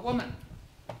for a woman.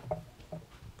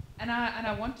 And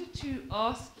I wanted to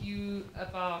ask you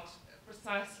about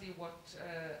precisely what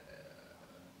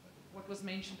was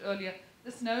mentioned earlier,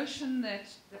 this notion that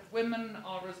women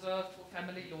are reserved for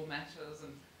family law matters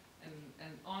and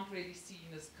aren't really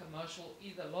seen as commercial,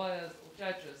 either lawyers or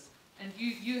judges. And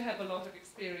you have a lot of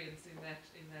experience in that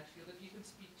field. If you can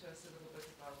speak to us a little bit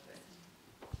about that.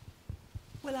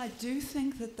 Well, I do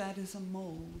think that is a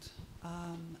mold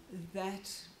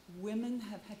that women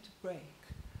have had to break.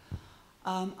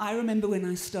 I remember when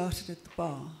I started at the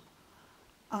bar,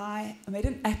 I made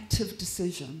an active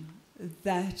decision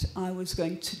that I was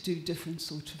going to do different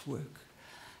sort of work.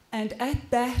 And at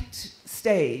that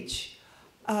stage,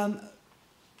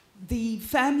 the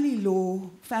family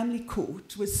law, family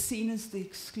court was seen as the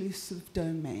exclusive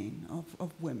domain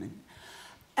of women.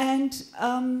 And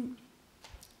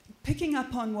picking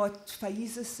up on what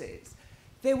Faiza says,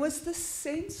 there was this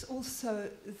sense also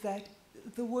that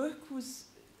the work was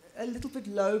a little bit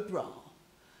lowbrow,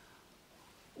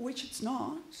 which it's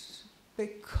not,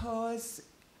 because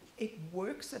it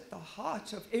works at the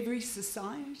heart of every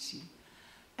society,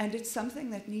 and it's something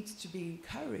that needs to be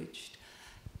encouraged.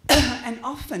 And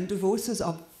often divorces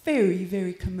are very,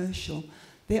 very commercial.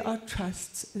 There are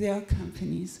trusts, there are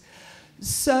companies.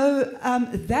 So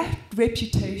that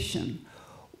reputation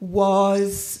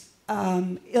was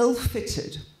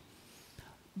ill-fitted.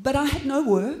 But I had no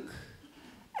work,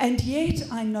 and yet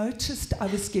I noticed I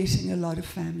was getting a lot of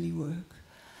family work.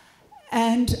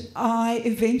 And I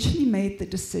eventually made the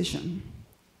decision.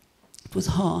 It was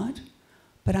hard,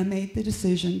 but I made the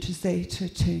decision to say to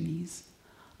attorneys,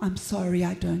 I'm sorry,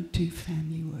 I don't do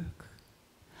family work.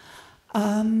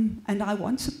 And I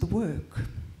wanted the work.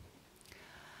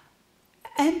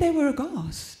 And they were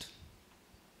aghast.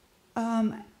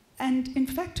 and in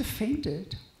fact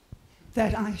offended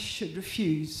that I should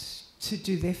refuse to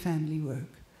do their family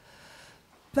work.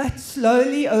 But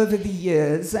slowly over the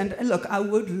years, and look, I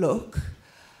would look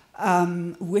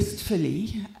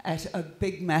wistfully at a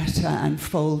big matter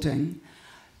unfolding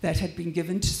that had been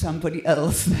given to somebody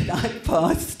else that I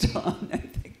passed on, I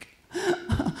think.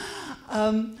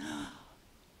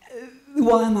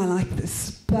 Why am I like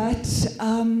this? But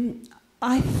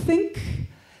I think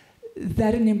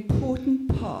that an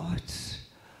important part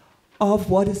of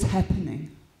what is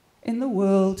happening in the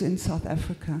world, in South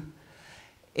Africa,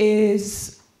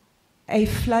 is a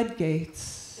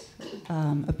floodgates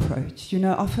approach. You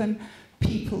know, often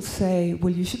people say,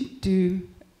 well, you shouldn't do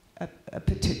a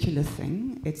particular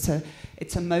thing. It's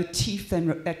a motif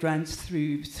that runs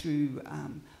through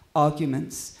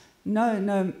arguments.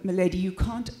 No, my lady, you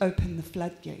can't open the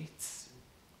floodgates.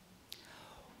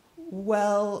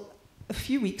 Well, a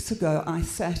few weeks ago, I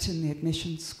sat in the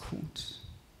admissions court.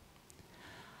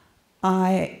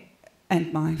 I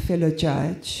and my fellow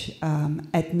judge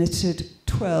admitted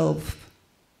 12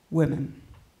 women.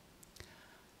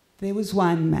 There was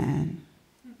one man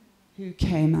who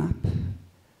came up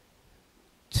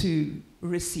to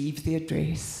receive the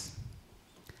address.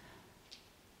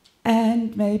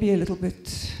 And maybe a little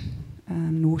bit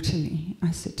naughtily,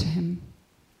 I said to him,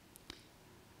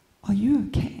 "Are you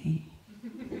okay?"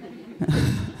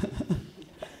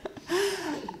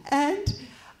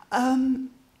 And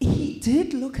he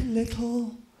did look a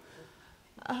little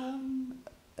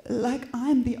like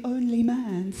I'm the only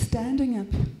man standing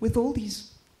up with all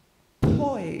these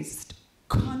poised,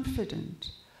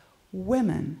 confident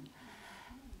women.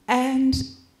 And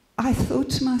I thought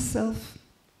to myself,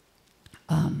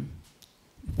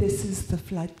 this is the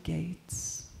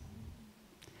floodgates.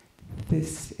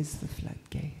 This is the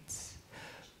floodgates.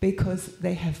 Because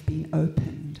they have been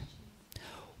opened.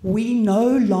 We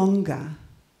no longer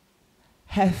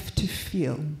have to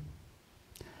feel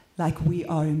like we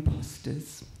are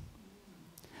imposters.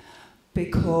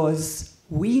 Because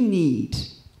we need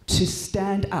to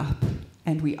stand up,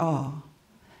 and we are,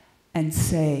 and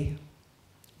say,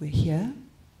 we're here,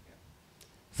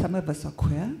 some of us are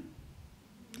queer,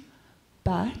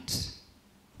 but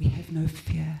we have no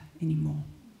fear anymore.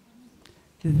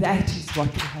 That is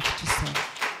what we have to say.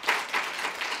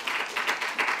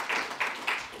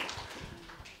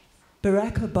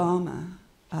 Barack Obama,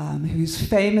 who's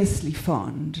famously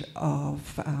fond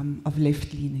of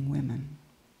left-leaning women,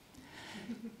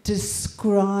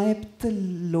 described the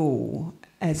law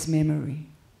as memory.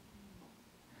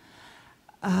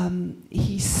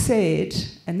 He said,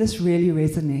 and this really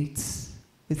resonates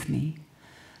with me,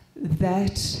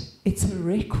 that it's a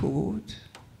record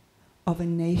of a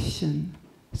nation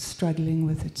struggling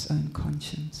with its own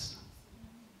conscience.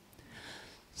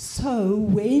 So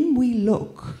when we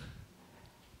look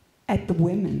at the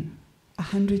women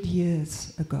 100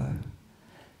 years ago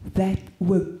that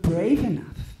were brave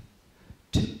enough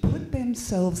to put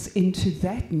themselves into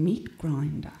that meat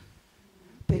grinder,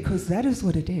 because that is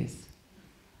what it is.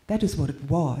 That is what it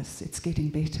was. It's getting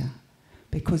better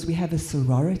because we have a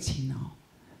sorority now.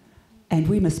 And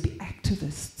we must be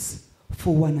activists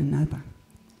for one another.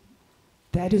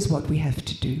 That is what we have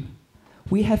to do.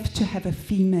 We have to have a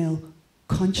female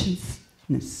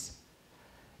consciousness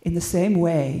in the same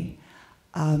way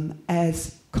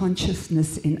as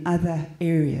consciousness in other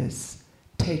areas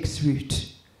takes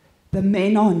root. The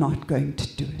men are not going to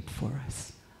do it for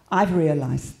us. I've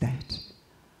realized that.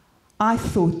 I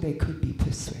thought they could be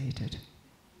persuaded.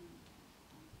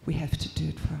 We have to do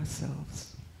it for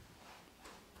ourselves.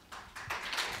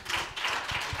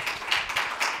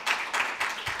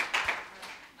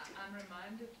 I'm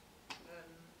reminded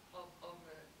of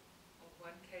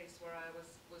one case where I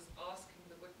was asking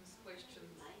the witness questions.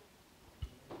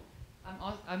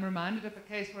 I'm reminded of a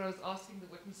case where I was asking the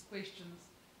witness questions,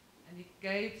 and he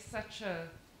gave such a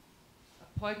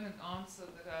poignant answer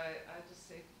that I just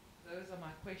said, those are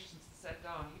my questions, and sat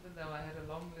down, even though I had a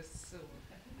long list still.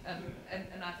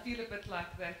 And I feel a bit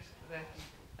like that.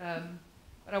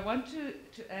 But I want to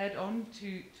add on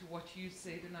to what you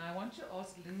said, and I want to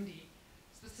ask Lindy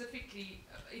specifically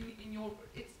in your,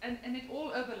 and it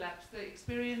all overlaps, the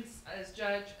experience as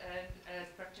judge and as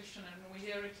practitioner, and we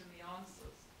hear it in the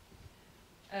answers.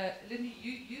 Lindy,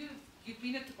 you've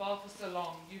been at the bar for so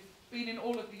long, you've been in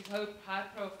all of these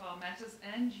high-profile matters,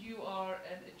 and you are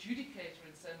an adjudicator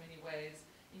in so many ways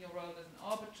in your role as an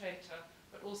arbitrator,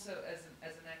 but also as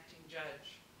an acting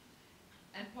judge.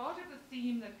 And part of the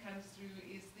theme that comes through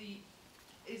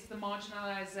is the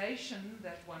marginalization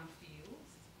that one feels,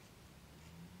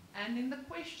 And in the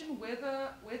question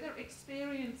whether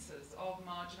experiences of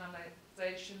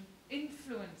marginalization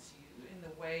influence you in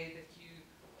the way that you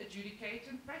adjudicate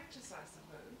and practice, I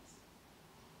suppose.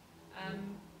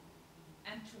 And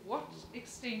to what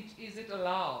extent is it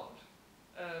allowed?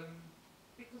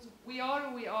 Because we are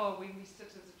who we are when we sit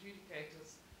as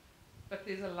adjudicators, but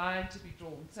there's a line to be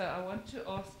drawn. So I want to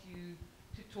ask you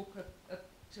to talk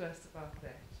to us about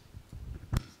that.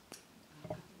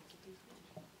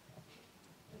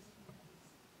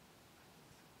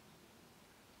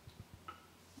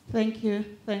 Thank you.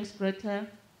 Thanks, Greta.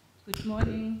 Good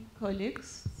morning,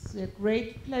 colleagues. It's a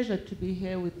great pleasure to be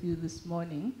here with you this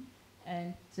morning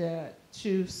and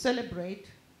to celebrate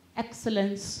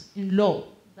excellence in law.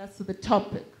 That's the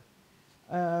topic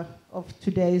of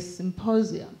today's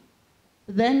symposium.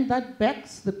 Then that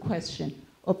begs the question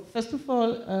of, first of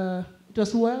all, it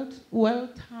was well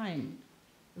timed,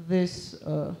 this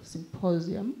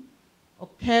symposium,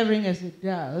 occurring as it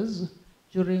does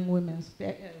during Women's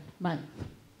Month.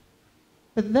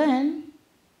 But then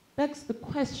begs the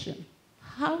question,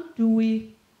 how do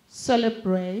we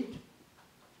celebrate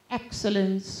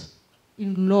excellence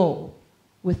in law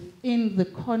within the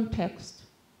context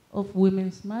of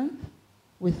Women's Month,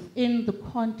 within the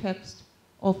context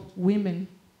of women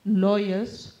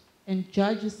lawyers and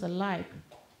judges alike,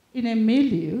 in a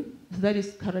milieu that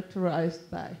is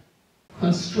characterized by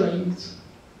constraints,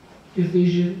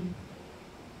 division,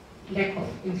 lack of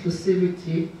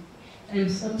inclusivity, and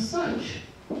some such.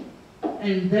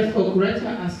 And therefore, Greta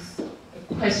asks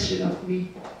a question of me,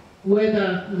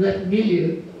 whether that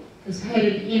milieu has had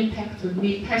an impact on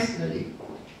me personally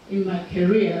in my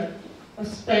career. I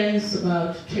spent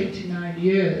about 29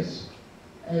 years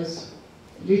as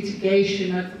a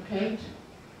litigation advocate,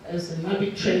 as an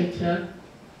arbitrator,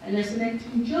 and as an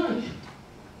acting judge.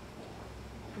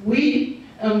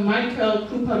 Michael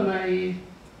Cooper, my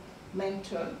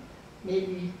mentor,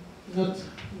 maybe not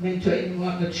mentor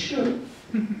anymore, but sure,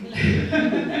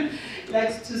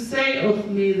 likes to say of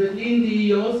me that Lindy,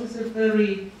 yours is a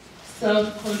very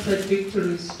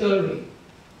self-contradictory story,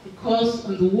 because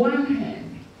on the one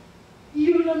hand,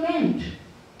 you lament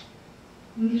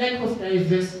lack of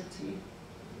diversity,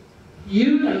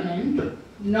 you lament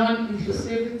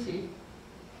non-inclusivity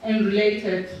and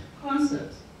related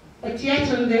concepts, but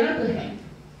yet on the other hand,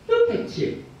 look at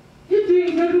you. You're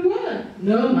doing very well.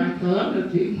 No, Michael, I'm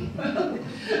not doing well.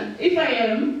 If I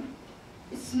am,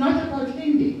 it's not about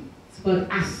Lindy, it's about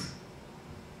us.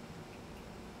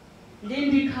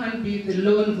 Lindy can't be the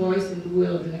lone voice in the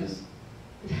wilderness.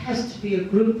 It has to be a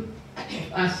group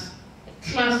of us, a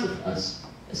class of us,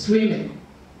 as women,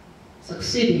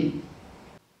 succeeding,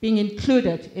 being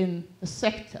included in the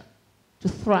sector to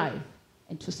thrive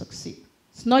and to succeed.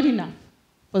 It's not enough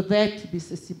for there to be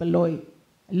Sissy Baloyi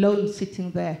alone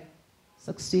sitting there,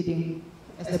 succeeding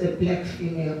as a black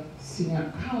female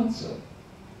senior counsel.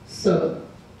 So,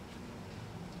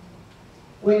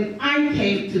 when I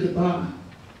came to the bar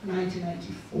in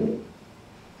 1994,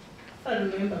 if I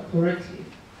remember correctly,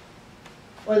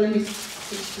 well, let me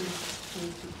stick to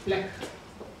black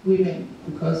women,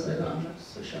 because I'm not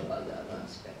so sure about the other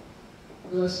aspect.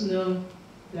 There was no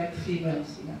black female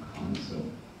senior counsel.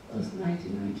 That was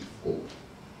 1994.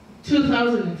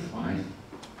 2005,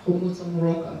 Khomotso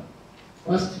Moroka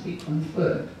was to be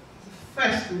conferred the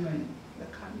first woman in the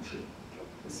country,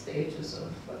 the status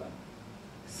of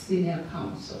senior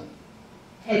counsel.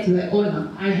 I had the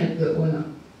honor and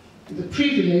the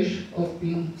privilege of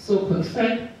being so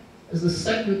conferred as the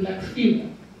second black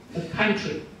female in the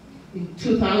country in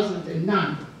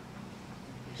 2009.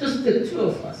 Just the two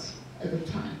of us at the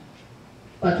time.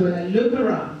 But when I look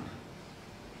around,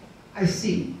 I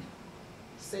see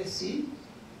Sissy,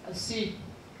 I see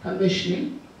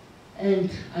commissioning,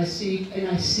 and I see.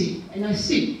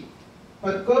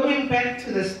 But going back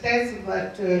to the stats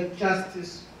that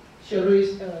Justice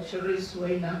Cherise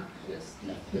Weiner just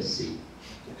left her seat.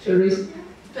 Cherise,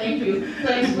 thank you.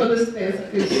 Thanks for the stats. I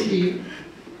can see you.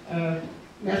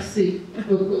 Merci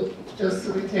beaucoup. Just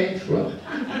returned from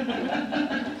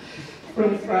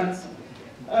France.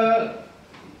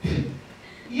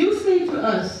 You say to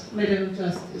us, Madam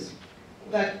Justice,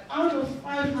 that out of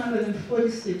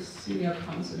 546 senior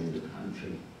counsel in the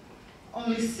country,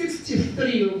 only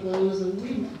 63 of those are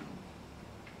women.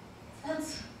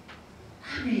 That's,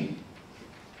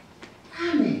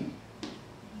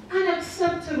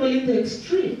 unacceptable in the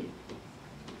extreme.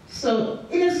 So,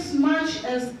 in as much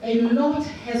as a lot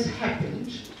has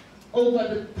happened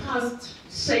over the past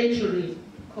century,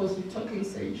 because we're talking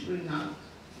century now,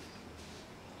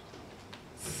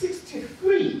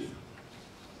 63,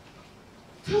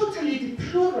 totally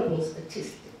deplorable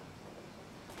statistic.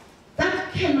 That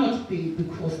that cannot be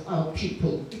because our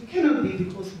people, it cannot be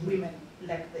because women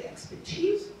lack the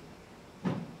expertise.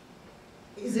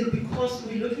 Is it because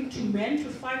we're looking to men to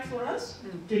fight for us?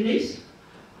 Denise?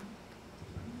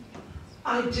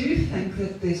 I do think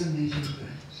that there's a measure of that.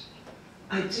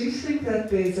 I do think that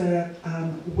there's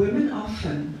women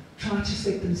often try to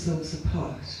set themselves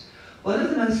apart. One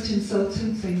of the most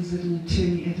insulting things that an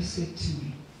attorney ever said to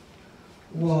me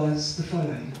was the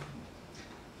following: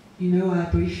 you know, I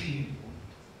brief you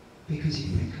because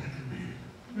you think like a man.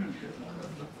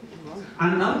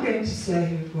 I'm not going to say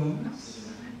who it was,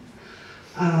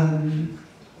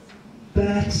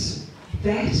 but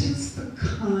that is the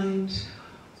kind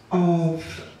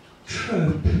of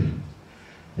trope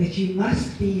that you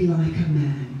must be like a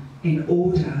man in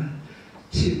order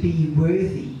to be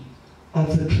worthy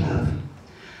of the club.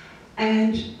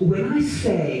 And when I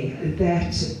say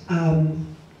that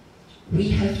we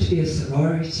have to be a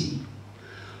sorority,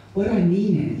 what I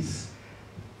mean is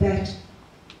that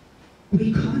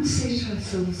we can't set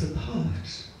ourselves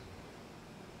apart.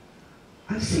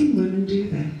 I've seen women do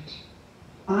that.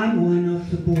 I'm one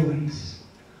of the boys.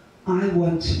 I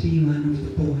want to be one of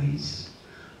the boys.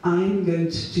 I'm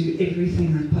going to do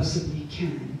everything I possibly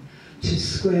can to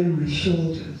square my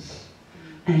shoulders,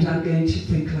 and I'm going to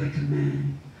think like a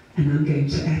man, and I'm going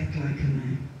to act like a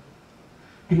man,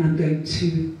 and I'm going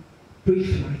to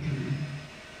brief like a man,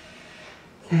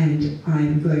 and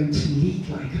I'm going to lead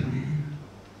like a man.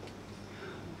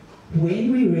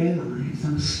 When we realize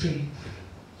our strength,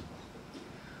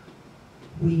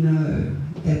 we know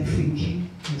that thinking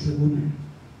as a woman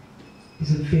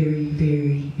is a very,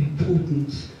 very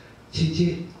important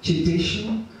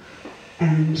judicial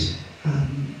and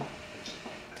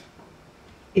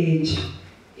edge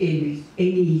in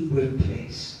any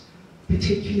workplace,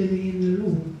 particularly in the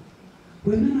law.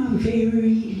 Women are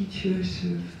very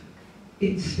intuitive,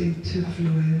 instinctive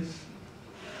lawyers.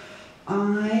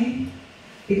 I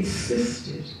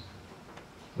insisted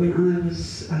when I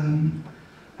was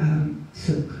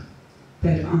Silk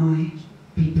that I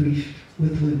be briefed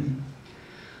with women.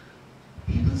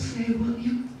 People say, well,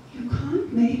 you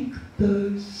can't make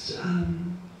those,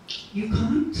 you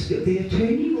can't, the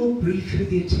attorney will brief who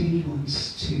the attorney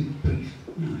wants to brief.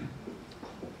 No,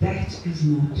 that is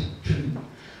not true.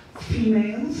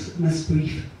 Females must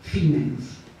brief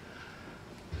females.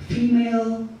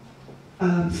 Female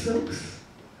silks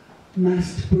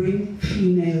must bring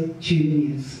female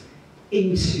juniors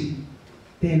into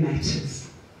their matters.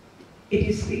 It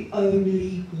is the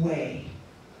only way.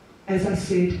 As I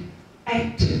said,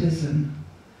 activism.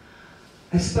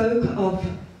 I spoke of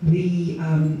the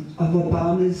of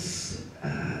Obama's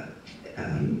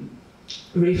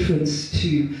reference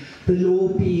to the law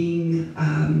being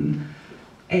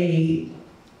a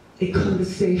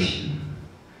conversation,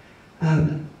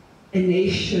 a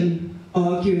nation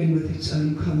arguing with its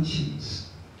own conscience.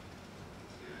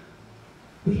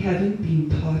 We haven't been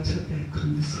part of that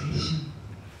conversation.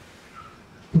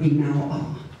 We now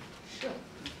are. Sure.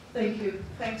 Thank you.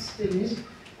 Thanks, Denise.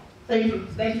 Thank you.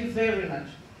 Thank you very much.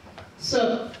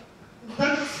 So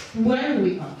that's where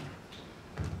we are.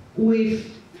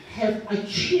 We have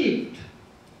achieved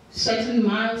certain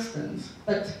milestones,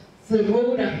 but the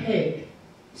road ahead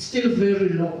is still very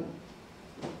long.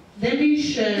 Let me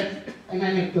share an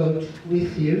anecdote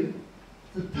with you.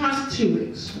 The past 2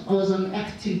 weeks, I was on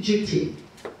active duty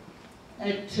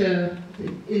at in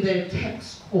the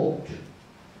tax court.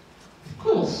 Of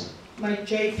course, my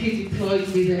JP deployed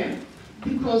me there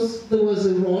because there was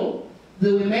a role,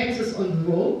 there were matters on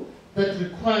the roll that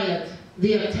required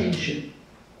the attention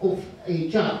of a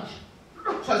judge.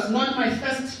 It was not my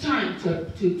first time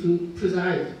to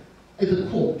preside at the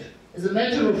court. As a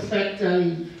matter of fact,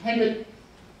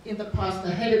 in the past,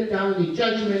 I handed down the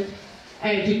judgment.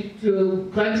 I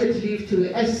granted leave to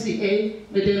the SCA.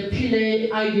 Madam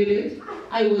Pile argued it.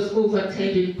 I was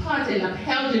overturned in part and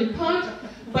upheld in part,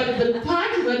 but the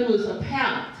part that was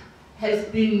upheld has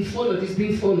been followed, is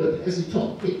being followed as we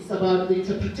talk. It's about the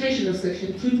interpretation of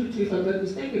Section 222, if I'm not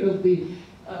mistaken, of the,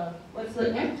 what's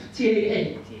the act?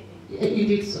 TAA. You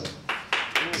did so.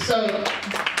 So,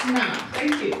 now,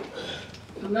 thank you.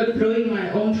 I'm not blowing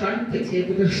my own trumpet here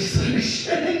because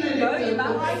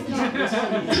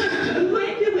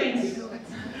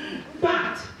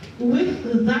but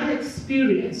with that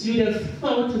experience, you'd have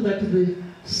thought that the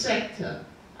sector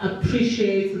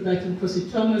appreciates that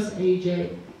Nkosi Thomas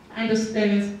AJ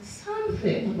understands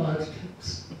something about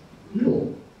tax law.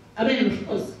 I mean, of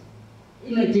course,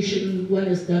 in addition, one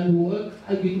has done work,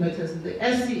 argued matters in the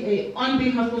SCA on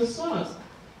behalf of SARS.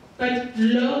 But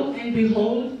lo and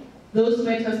behold, those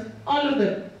matters, all of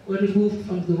them were removed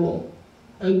from the roll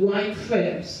by white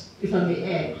firms if I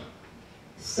may add.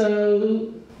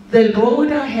 So the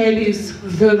road ahead is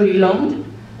very long.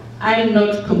 I'm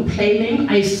not complaining.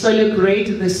 I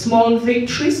celebrate the small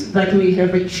victories that we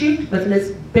have achieved, but let's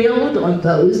build on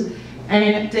those.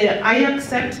 And I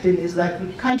accept this, that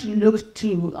we can't look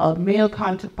to our male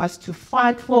counterparts to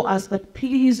fight for us, but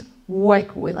please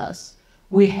work with us.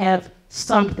 We have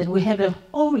something, we have a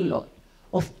whole lot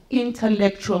of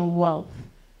intellectual wealth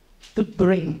to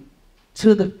bring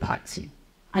to the party.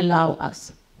 Allow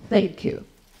us. Thank you.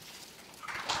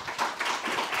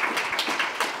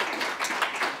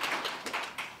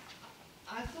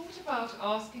 I thought about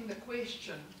asking the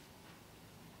question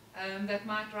that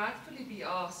might rightfully be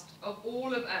asked of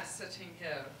all of us sitting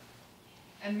here,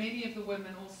 and many of the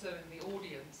women also in the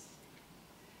audience.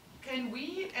 Can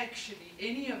we actually,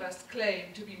 any of us,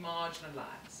 claim to be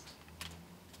marginalized?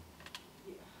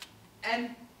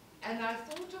 And I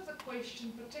thought of the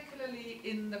question particularly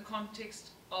in the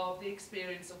context of the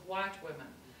experience of white women.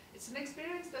 It's an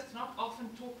experience that's not often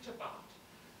talked about,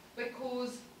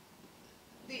 because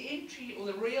the entry, or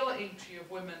the real entry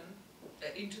of women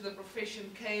into the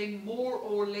profession came more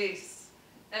or less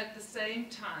at the same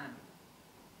time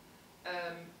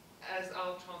as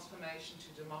our transformation to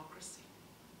democracy.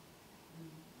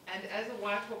 And as a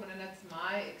white woman, and that's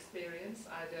my experience,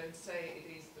 I don't say it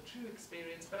is the true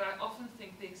experience, but I often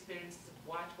think the experiences of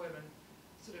white women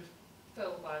sort of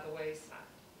fell by the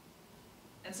wayside.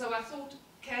 And so I thought,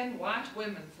 can white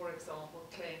women, for example,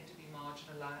 claim to be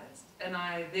marginalized? And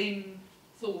I then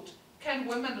thought, can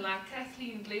women like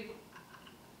Kathleen Gleb,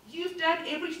 you've done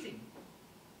everything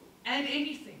and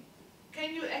anything,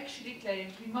 can you actually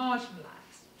claim to be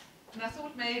marginalized? And I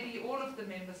thought maybe all of the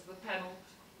members of the panel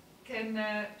can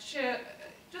share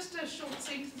just a short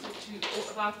sentence or two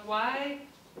about why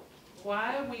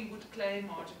we would claim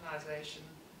marginalization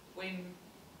when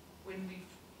we've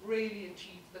really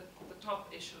achieved the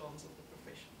top echelons of the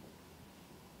profession.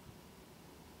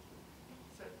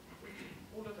 So,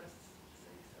 all of us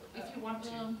say so, if you want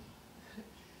to.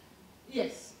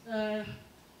 Yes. As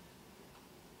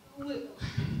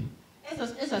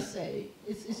I say,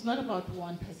 it's not about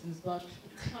one person, it's about a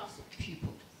class of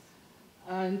people.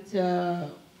 And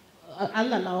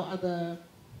I'll allow other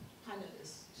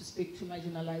panelists to speak to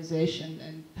marginalization,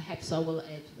 and perhaps I will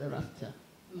add thereafter.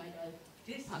 Might I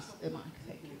pass the mic?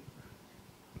 Thank you.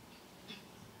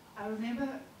 I remember,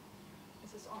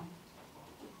 is this on?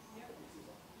 Yeah,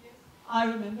 yes. I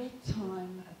remember a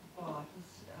time at the bar. It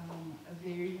was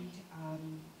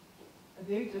a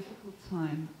very difficult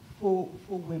time for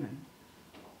women,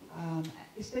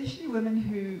 especially women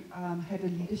who had a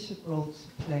leadership role to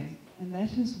play. And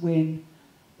that is when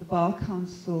the Bar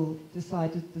Council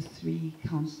decided the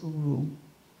 3-council rule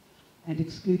and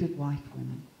excluded white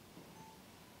women.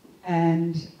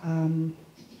 And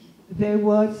there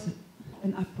was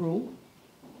an uproar.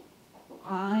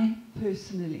 I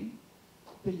personally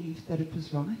believed that it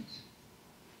was right.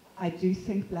 I do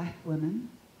think black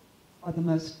women are the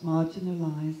most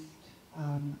marginalized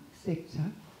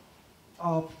sector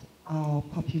of our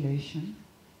population.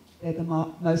 They're the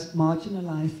most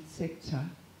marginalized sector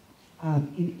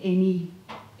in any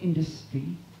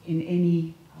industry, in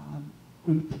any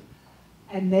group.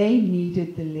 And they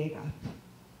needed the leg up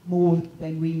more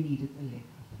than we needed the leg up.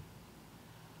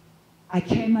 I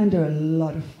came under a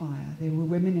lot of fire. There were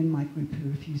women in my group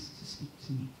who refused to speak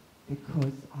to me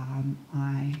because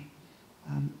I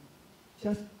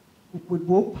just would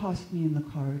walk past me in the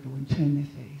corridor and turn their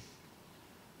face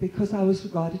because I was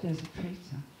regarded as a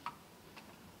traitor.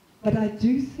 But I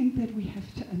do think that we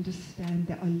have to understand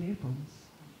there are levels.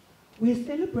 We're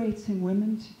celebrating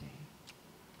women today.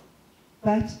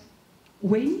 But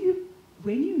when you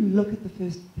look at the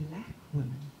first black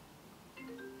woman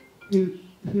who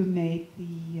made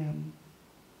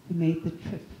the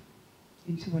trip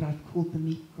into what I've called the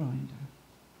meat grinder,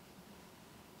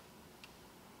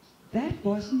 that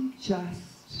wasn't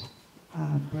just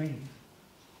brave.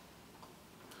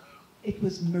 It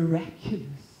was miraculous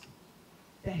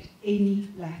that any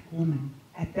black woman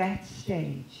at that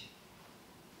stage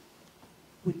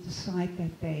would decide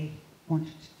that they wanted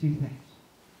to do that.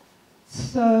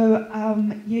 So,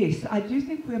 yes, I do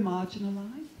think we're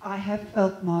marginalized. I have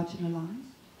felt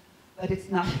marginalized, but it's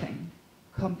nothing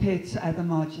compared to other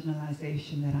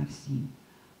marginalization that I've seen.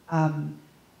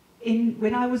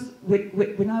 When I was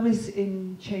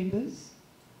in chambers,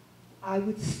 I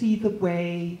would see the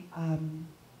way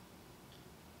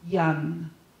young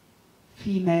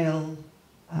female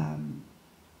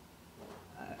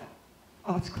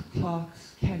article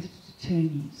clerks, candidate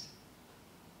attorneys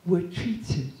were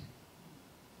treated.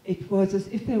 It was as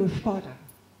if they were fodder.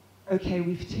 Okay,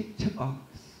 we've ticked a box,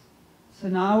 So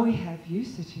now we have you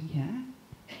sitting here,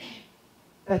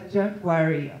 but don't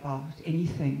worry about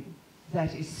anything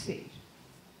that is said.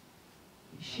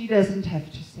 She doesn't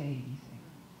have to say anything.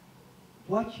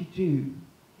 What you do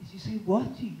is you say,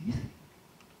 what do you think?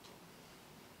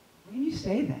 When you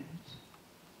say that,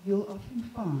 you'll often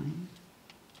find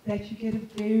that you get a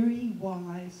very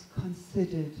wise,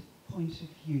 considered point of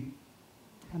view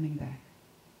coming back.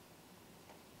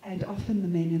 And often the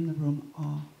men in the room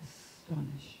are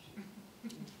astonished.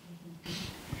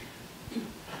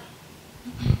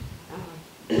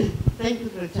 Thank you,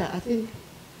 Greta. I think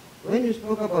when you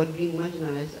spoke about being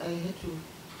marginalized, I had to,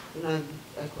 you know,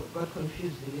 I got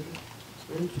confused a little.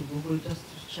 Went to Google just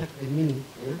to check the meaning.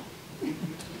 Yeah?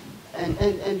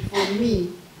 And for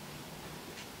me,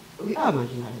 we are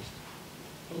marginalized,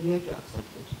 and we have to accept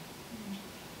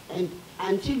it. And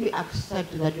until we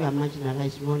accept that we are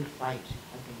marginalized, we won't fight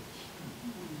against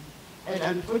it.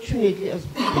 And unfortunately, as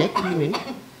black women,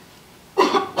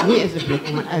 me as a black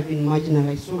woman, I've been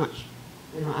marginalized so much.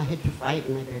 You know, I had to fight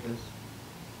my battles.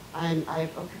 And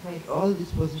I've occupied all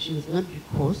these positions not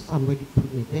because somebody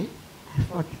put me there. I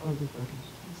fought all the battles.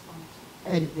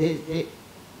 And the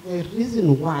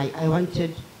reason why I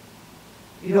wanted,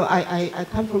 you know, I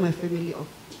come from a family of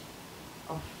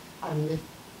I'm the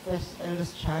first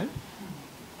eldest child,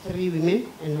 3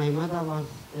 women, and my mother was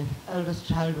the eldest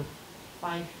child of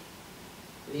 5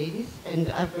 ladies, and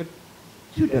I've got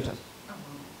 2 daughters.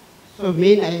 So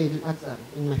me and I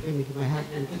in my family, my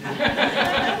husband.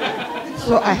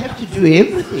 So I have to do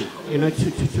everything, you know,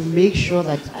 to make sure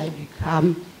that I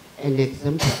become an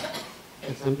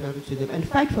exemplary to them and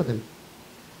fight for them.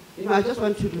 You know, I just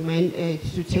want to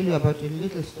to tell you about a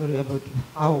little story about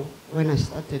how, when I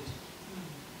started,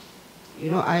 you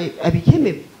know, I became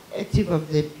a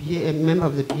member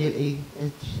of the BLA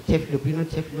at TEFLOP, you know,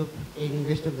 TEFLOP in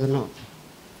West of the North.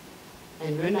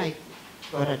 And when I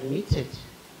got admitted,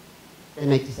 then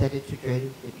I decided to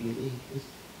join the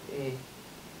BLA,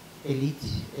 elite,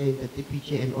 the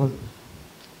DPJ and all.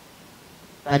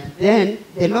 But then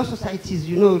the law societies,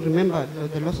 you know, remember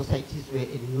the law societies were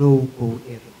a no-go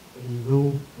area, a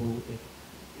no-go area.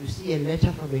 You see a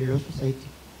letter from a law society,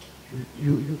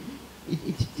 you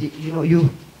know, you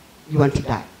want to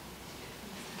die.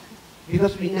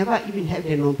 Because we never even had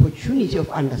an opportunity of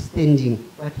understanding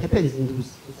what happens in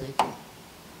those societies.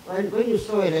 When you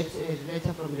saw a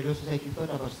letter from the law society, you thought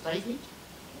about striking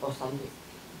or something.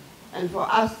 And for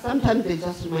us, sometimes they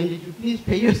just reminded you, please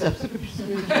pay your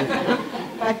subscription.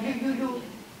 But you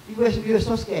were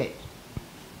so scared.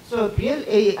 So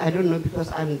BLA, I don't know, because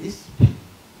I'm this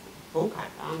vocal,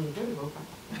 I'm very vocal.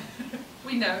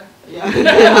 We know. Yeah.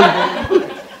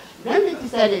 Then they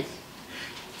decided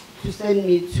to send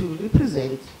me to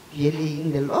represent BLA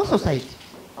in the Law Society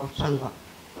of Transvaal.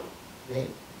 Then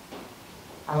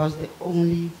I was the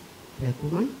only black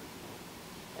woman,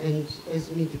 and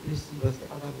Esme Duplessis was the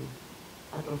other one,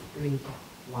 out of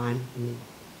 21 men.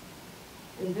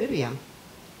 And very young.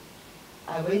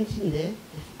 I went in there,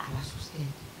 I was so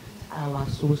scared. I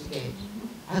was so scared.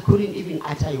 I couldn't even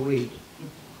utter a word.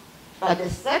 But the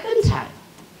second time,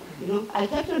 you know, I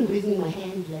kept on raising my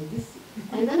hand like this,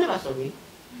 and they never saw me.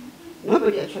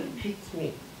 Nobody actually picked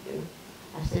me. You know.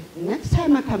 I said, next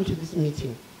time I come to this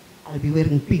meeting, I'll be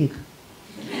wearing pink.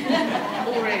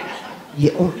 Already.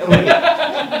 Yeah, already.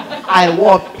 I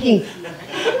wore pink.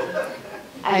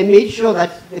 I made sure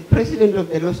that the president of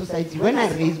the Law Society, when I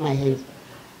raised my hand,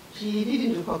 she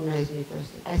didn't recognize me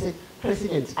first. I said,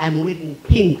 President, I'm wearing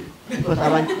pink because I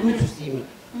want you to see me.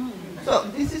 So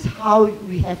this is how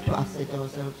we have to assert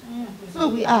ourselves. So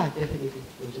we are definitely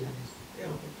marginalized.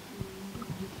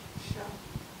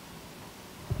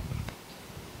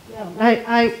 Yeah,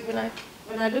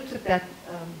 when I looked at that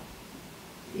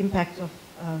impact of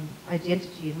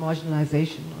identity and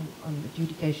marginalization on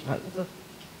adjudication, I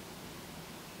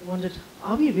wondered,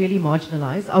 are we really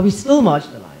marginalized? Are we still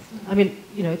marginalized? I mean,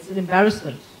 you know, it's an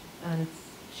embarrassment, and it's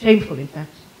shameful, in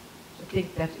fact, to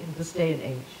think that in this day and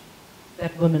age,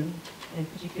 that women, in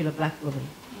particular black women,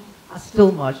 are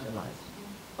still marginalized.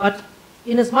 But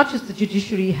in as much as the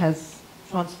judiciary has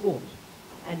transformed,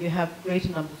 and you have greater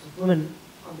numbers of women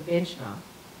on the bench now,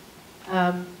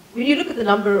 when you look at the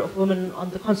number of women on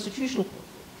the Constitutional Court,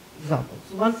 for example,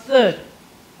 so 1/3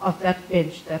 of that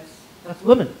bench, that's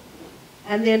women.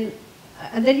 And then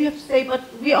you have to say, but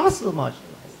we are still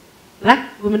marginalized. Black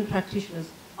women practitioners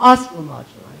are still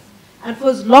marginalized. And for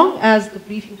as long as the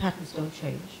briefing patterns don't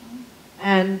change,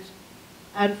 and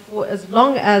for as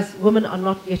long as women are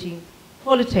not getting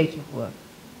qualitative work,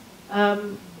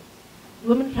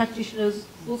 women practitioners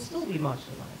will still be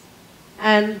marginalized.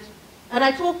 And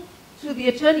I talk to the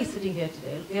attorneys sitting here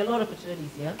today. There are a lot of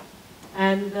attorneys here.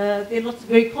 And there are lots of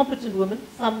very competent women.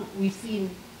 Some we've seen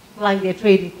plying their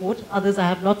trade in court, others I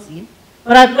have not seen.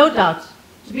 But I have no doubt,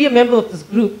 to be a member of this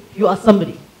group, you are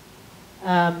somebody.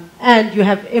 And you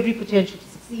have every potential to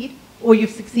succeed, or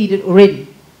you've succeeded already.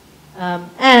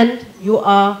 And you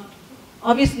are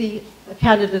obviously a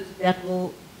candidate that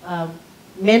will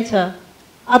mentor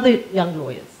other young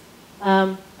lawyers.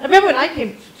 I remember when I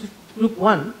came to Group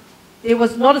 1, there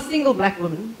was not a single black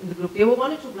woman in the group. There were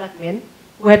 1 or 2 black men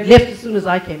who had left as soon as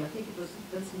I came. I think it was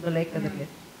Vincent Baleka that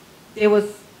left. There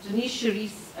was Denise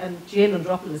Charisse and Jane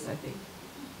Andropoulos, I think.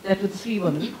 That were the 3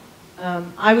 women.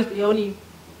 I was the only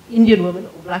Indian woman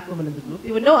or black woman in the group.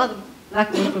 There were no other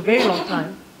black women for a very long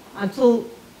time until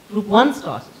Group 1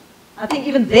 started. I think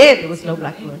even there was no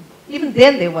black woman. Even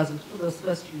then there wasn't for those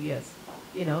first few years,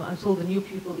 you know, until the new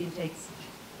pupil intakes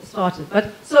started.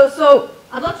 But so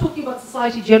I'm not talking about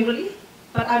society generally,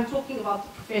 but I'm talking about the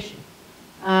profession.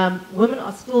 Women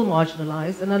are still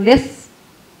marginalized, and unless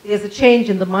there's a change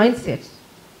in the mindset,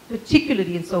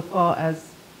 particularly insofar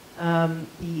as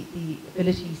the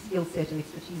ability, skill set, and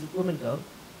expertise of women go,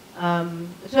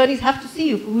 attorneys have to see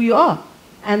you for who you are,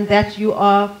 and that you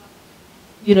are,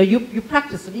 you know, you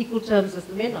practice on equal terms as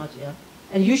the men out here,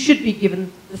 and you should be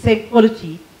given the same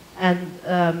quality and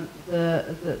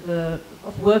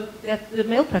of work that the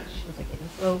male practitioners are getting.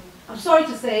 So I'm sorry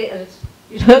to say, and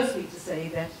it hurts me to say,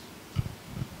 that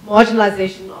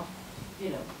marginalization of, you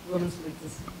know, women's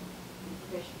exist in the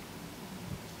profession.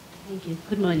 Thank you.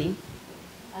 Good morning.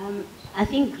 I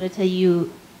think, Greta,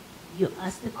 you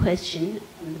asked the question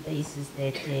on the basis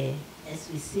that as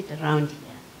we sit around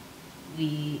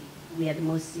here, we are the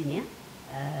most senior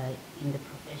in the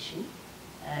profession.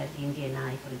 Lindy and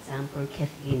I, for example,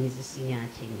 Kathleen is a senior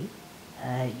attorney.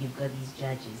 You've got these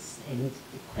judges, and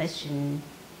the question,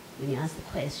 when you ask the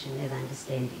question, as I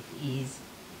understand it, is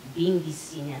being these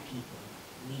senior people,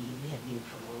 we have been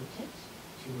promoted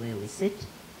to where we sit.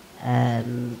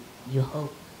 You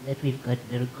hope that we've got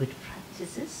very good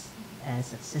practices,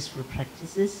 successful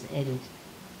practices, and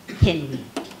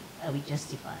are we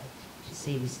justified to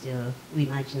say we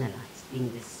marginalized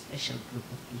being this special group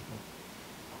of people?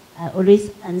 I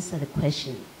always answer the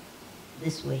question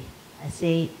this way. I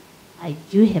say, I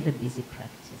do have a busy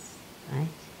practice, right?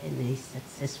 And a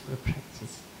successful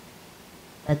practice.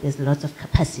 But there's lots of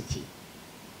capacity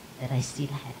that I still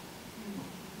have.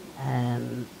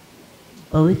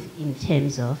 Both in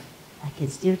terms of, I can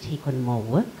still take on more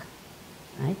work,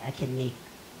 right? I can make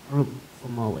room for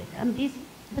more work. I'm busy,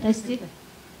 but I still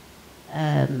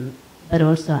but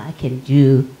also I can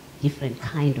do different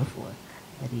kind of work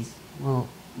that is more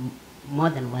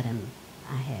than what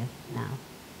I have now.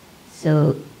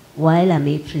 So while I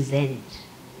may present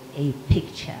a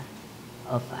picture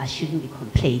of I shouldn't be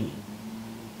complaining,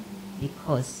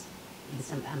 because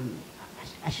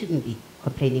I shouldn't be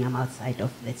complaining, I'm outside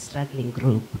of that struggling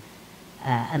group.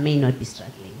 I may not be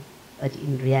struggling, but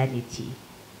in reality,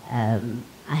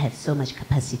 I have so much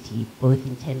capacity, both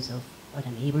in terms of what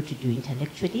I'm able to do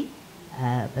intellectually,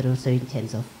 but also in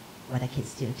terms of what I can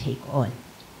still take on.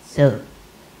 So,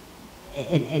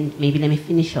 and maybe let me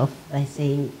finish off by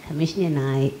saying, Commissioner and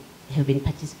I have been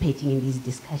participating in these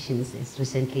discussions as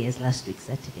recently as last week,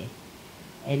 Saturday.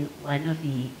 And one of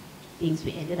the things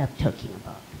we ended up talking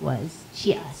about was,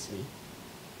 she asked me,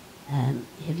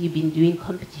 have you been doing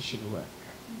competition work?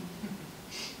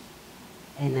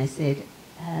 And I said,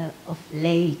 of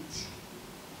late,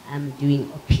 I'm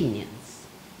doing opinions.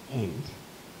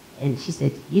 And she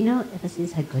said, you know, ever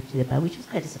since I got to the bar, which was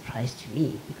quite a surprise to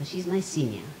me, because she's my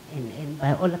senior, and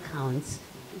by all accounts,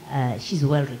 she's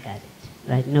well regarded,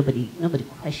 right? Nobody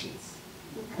questions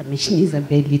Commissioner's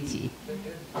ability.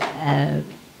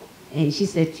 And she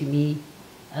said to me,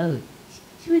 oh,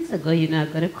 2 weeks ago, you know, I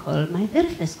got a call, my very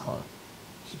first call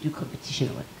to do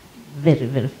competition work. Very,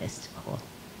 very first call.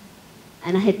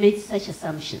 And I had made such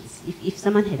assumptions. If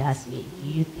someone had asked me,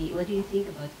 what do you think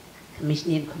about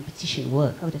commissioning and competition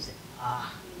work? I would have said,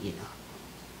 you know,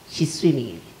 she's swimming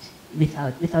in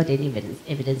it without any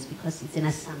evidence, because it's an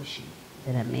assumption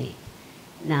that I made.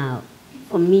 Now,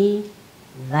 for me,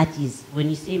 that is, when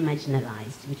you say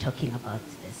marginalized, we're talking about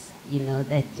this, you know,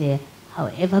 that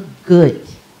however good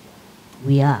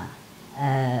we are,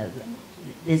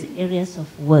 there's areas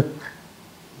of work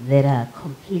that are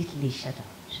completely shut out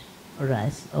for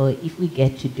us, or if we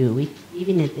get to do it,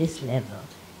 even at this level,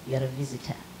 you're a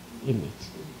visitor in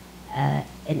it.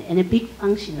 And a big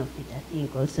function of it, I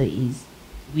think, also is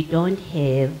we don't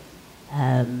have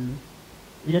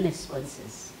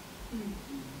sponsors.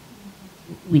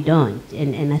 We don't,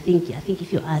 and I think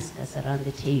if you ask us around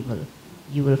the table,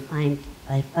 you will find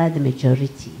by far the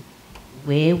majority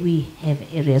where we have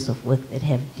areas of work that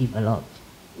have developed,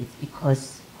 it's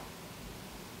because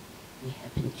we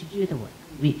happen to do the work.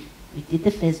 We did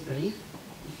the first brief.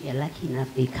 If you're lucky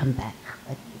enough, they come back.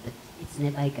 But it's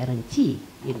never a guarantee.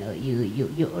 You know,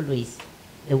 you're always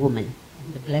the woman,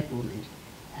 the black woman.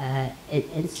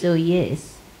 And so,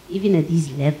 yes, even at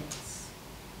these levels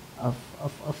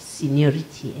of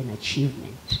seniority and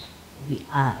achievement,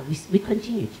 we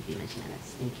continue to be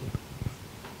marginalized. Thank you.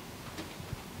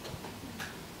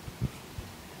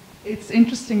 It's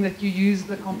interesting that you use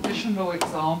the competition law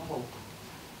example,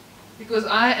 because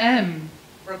I am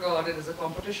regarded as a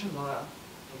competition lawyer.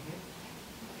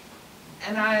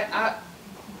 And I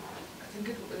think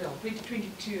it was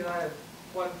 2022 I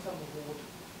won some award.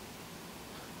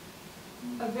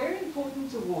 A very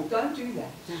important award. Don't do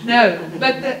that. No,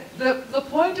 but the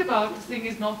point about the thing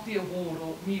is not the award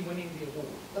or me winning the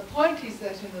award. The point is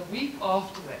that in the week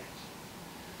after that,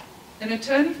 an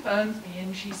attorney phones me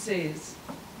and she says,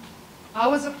 I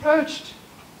was approached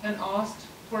and asked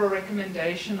for a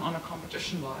recommendation on a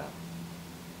competition lawyer.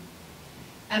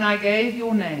 And I gave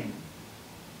your name.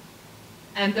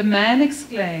 And the man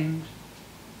exclaimed,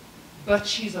 but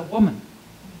she's a woman.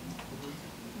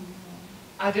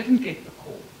 I didn't get the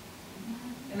call.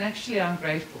 And actually, I'm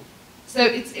grateful. So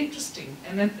it's interesting,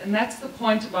 and that's the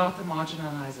point about the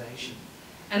marginalization.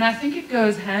 And I think it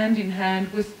goes hand in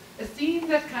hand with a theme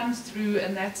that comes through,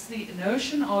 and that's the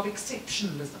notion of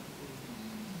exceptionalism.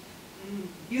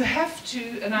 You have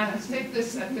to, and I said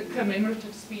this at the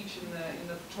commemorative speech in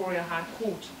the Pretoria High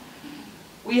Court,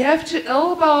 we have to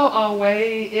elbow our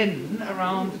way in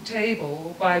around the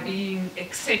table by being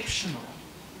exceptional.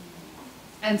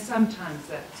 And sometimes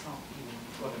that's not even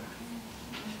good enough.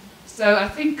 So I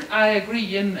think I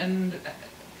agree, and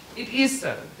it is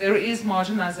so. There is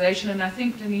marginalization, and I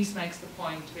think Denise makes the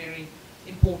point very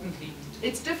importantly.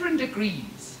 It's different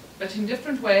degrees, but in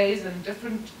different ways and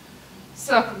different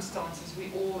circumstances,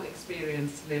 we all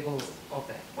experience levels of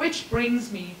that. Which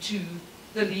brings me to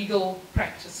the legal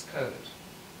practice code.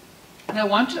 And I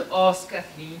want to ask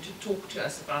Kathleen to talk to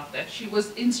us about that. She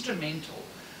was instrumental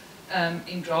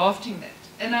in drafting that.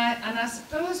 And I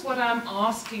suppose what I'm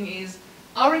asking is,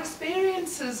 our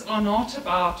experiences are not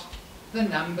about the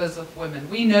numbers of women.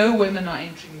 We know women are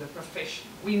entering the profession.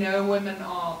 We know women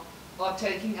are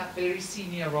taking up very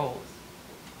senior roles.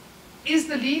 Is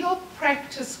the legal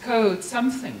practice code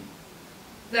something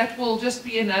that will just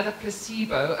be another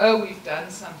placebo? Oh, we've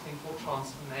done something for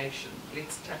transformation.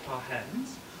 Let's clap our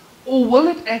hands. Or will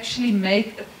it actually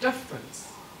make a difference,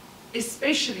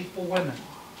 especially for women,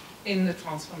 in the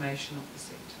transformation of the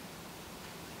sector?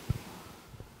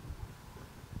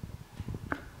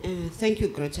 Thank you,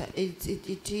 Greta. It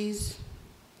is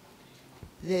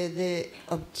the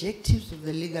objectives of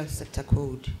the legal sector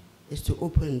code is to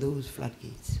open those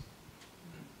floodgates.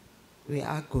 We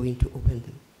are going to open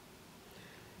them.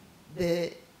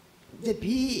 The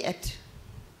BE Act,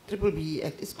 Triple BE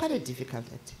Act, is quite a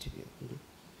difficult act to do.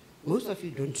 Most of you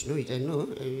don't know it. I know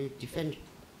you defend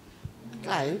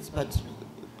clients, but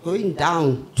going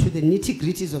down to the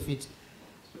nitty-gritties of it,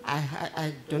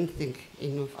 I don't think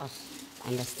any of us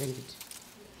understand it.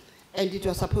 And it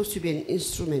was supposed to be an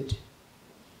instrument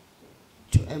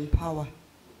to empower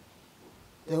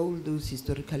all those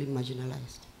historically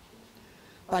marginalized.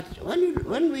 But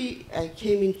when we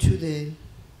came into the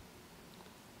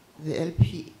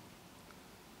LPC,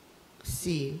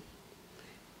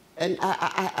 and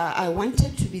I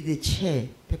wanted to be the chair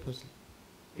purposely,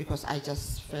 because I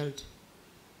just felt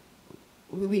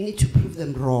we need to prove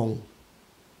them wrong.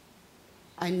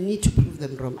 I need to prove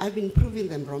them wrong. I've been proving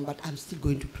them wrong, but I'm still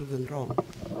going to prove them wrong.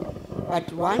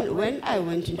 But when I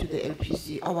went into the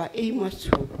LPC, our aim was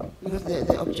to, because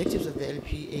the objectives of the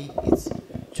LPA is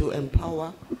to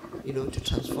empower, to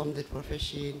transform the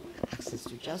profession, access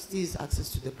to justice,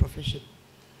 access to the profession.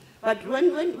 But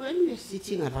when we're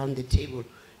sitting around the table,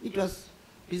 it was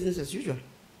business as usual.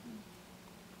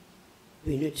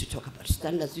 We need to talk about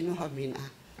standards. You know how men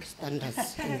are,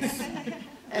 standards.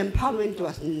 Empowerment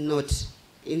was not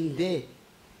in their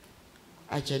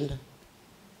agenda.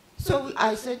 So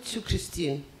I said to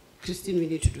Christine, we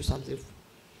need to do something.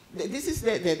 This is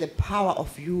the power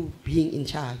of you being in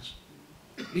charge,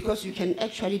 because you can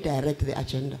actually direct the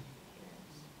agenda.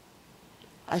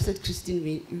 I said,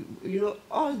 Christine,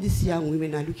 all these young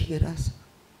women are looking at us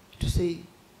to say,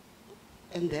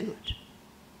 and then what?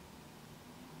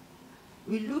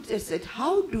 We looked and said,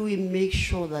 how do we make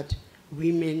sure that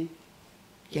women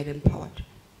get empowered?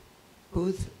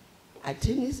 Both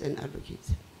attorneys and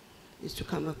advocates, is to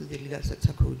come up with the legal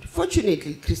sector code.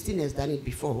 Fortunately, Christine has done it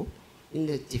before in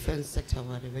the defense sector,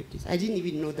 whatever it is. I didn't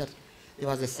even know that there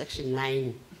was a Section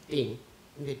 9 thing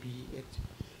in the BE Act.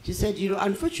 She said, you know,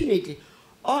 unfortunately,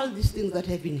 all these things that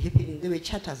have been happening, they were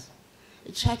charters.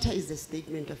 A charter is a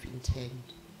statement of intent.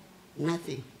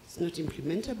 Nothing. It's not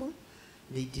implementable.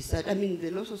 They decide, I mean, the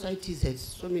law societies had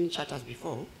so many charters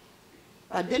before,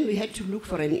 but then we had to look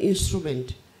for an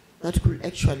instrument that could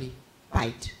actually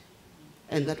bite.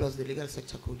 And that was the Legal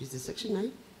Sector Code. It's the Section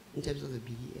 9 in terms of the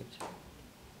BE Act.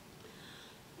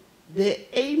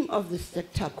 The aim of the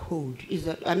Sector Code is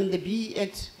that, I mean, the BE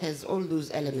Act has all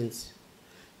those elements: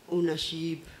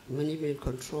 ownership, management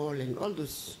control, and all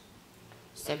those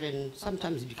 7,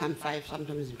 sometimes it becomes 5,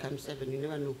 sometimes it becomes 7, you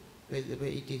never know where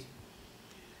it is.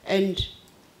 And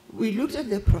we looked at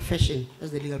the profession,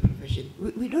 as the legal profession.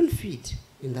 We don't fit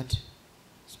in that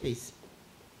space.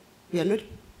 We are not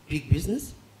big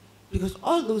business, because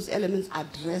all those elements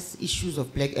address issues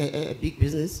of big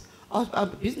business, or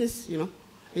business, you know,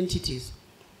 entities.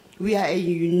 We are a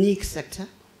unique sector.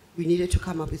 We needed to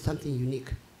come up with something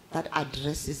unique that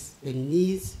addresses the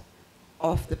needs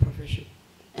of the profession.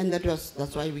 And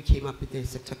that's why we came up with the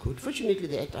sector code. Fortunately,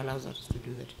 the Act allows us to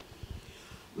do that.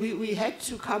 We had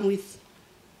to come with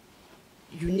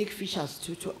unique features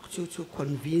to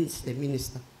convince the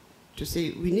minister to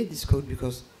say, we need this code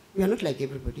because we are not like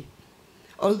everybody.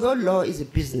 Although law is a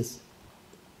business,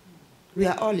 we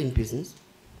are all in business,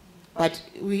 but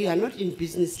we are not in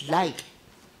business like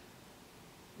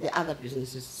the other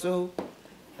businesses. So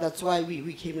that's why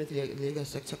we came with the legal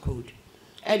sector code.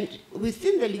 And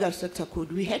within the legal sector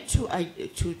code, we had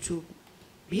to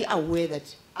be aware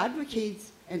that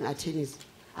advocates and attorneys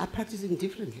are practicing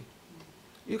differently.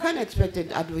 You can't expect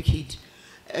an advocate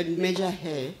and measure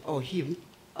her or him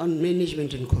on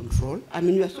management and control. I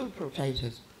mean, we are sole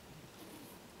proprietors.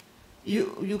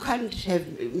 You can't have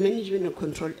management and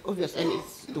control, obviously, and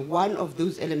it's one of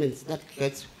those elements that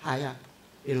gets higher,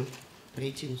 you know,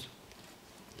 ratings.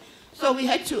 So we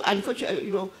had to, unfortunately,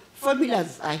 you know,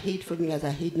 formulas, I hate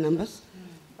numbers,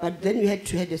 but then we had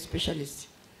to have a specialist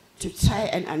to try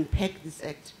and unpack this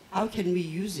act. How can we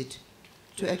use it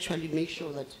to actually make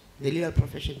sure that the legal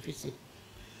profession fits in?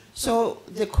 So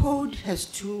the code has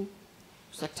 2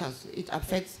 sectors. It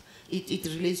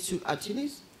relates to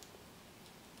attorneys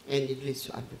and it relates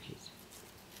to advocates.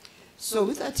 So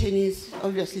with attorneys,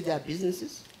 obviously there are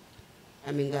businesses.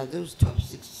 I mean, there are those top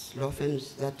 6 law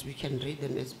firms that we can rate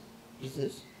them as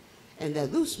business. And there are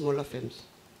those smaller firms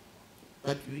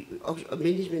that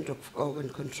management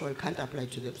of control can't apply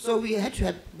to them. So we had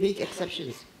to make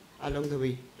exceptions along the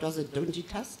way. It was a daunting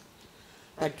task,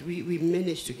 but we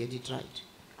managed to get it right.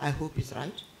 I hope it's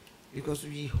right, because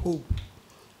we hope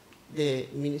the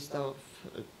Minister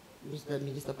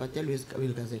Patel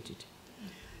will gazette it.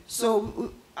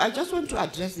 So I just want to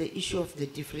address the issue of the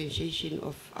differentiation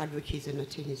of advocates and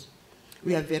attorneys.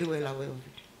 We are very well aware of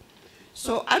it.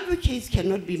 So advocates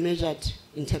cannot be measured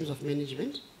in terms of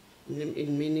management,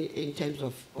 in terms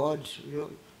of board. You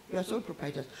are sole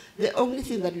proprietors. The only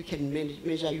thing that we can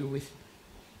measure you with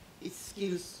is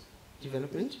skills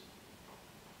development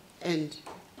and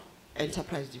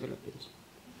enterprise development.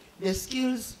 The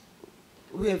skills,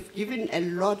 we have given a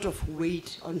lot of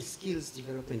weight on skills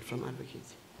development from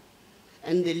advocates.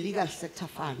 And the legal sector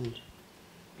fund,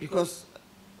 because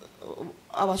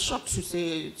I was shocked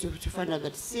to find out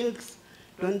that silks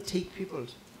don't take people.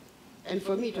 And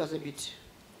for me, it was a bit,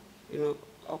 you know,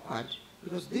 awkward,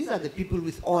 because these are the people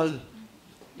with all,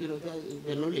 you know,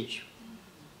 the knowledge.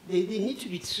 They need to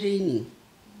be training.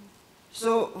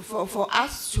 So for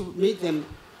us to make them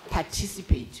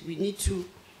participate, we needed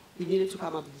to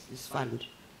come up with this fund.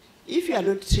 If you are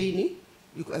not training,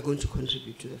 you are going to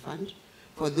contribute to the fund.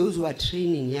 For those who are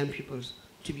training young people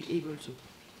to be able to.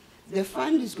 The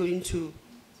fund is going to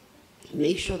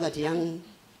make sure that young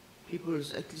people,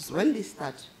 at least when they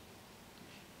start,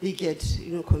 they get,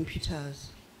 you know, computers,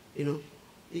 you know,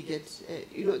 they get,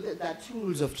 you know, there are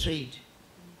tools of trade.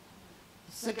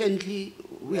 Secondly,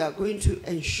 we are going to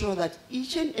ensure that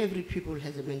each and every pupil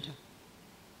has a mentor.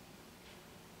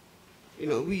 You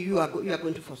know, we are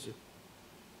going to force you.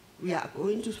 We are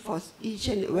going to force each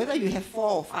and, whether you have 4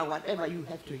 or 5, whatever, you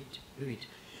have to do it.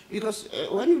 Because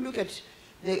when you look at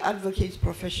the advocate's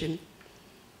profession,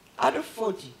 out of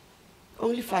 40,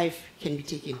 only 5 can be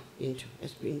taken into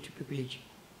pupillage.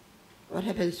 What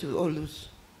happens to all those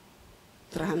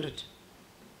 300?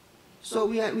 So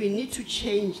we need to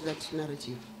change that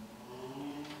narrative.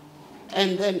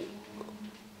 And then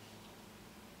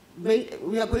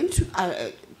we are going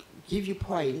to give you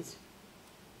points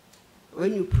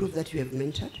when you prove that you have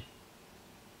mentored.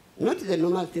 Not the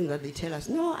normal thing that they tell us,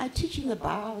 no, I teach in the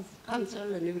bars,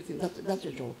 council and everything. That's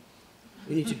your job.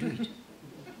 We need to do it.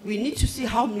 We need to see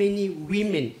how many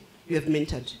women you have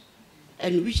mentored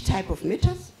and which type of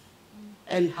matters,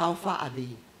 and how far are they.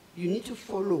 You need to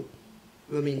follow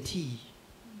your mentee.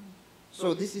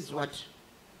 So this is what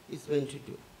it's going to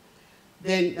do.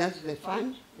 Then that's the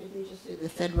fund. Let me just say the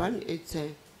third one. It's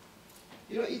you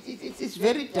know, it's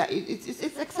very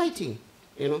it's exciting,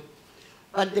 you know.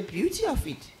 But the beauty of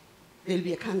it, there'll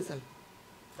be a council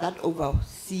that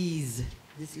oversees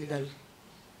this legal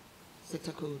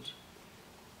sector code.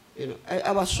 You know,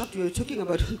 I was shocked. We were talking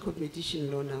about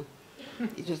competition law now.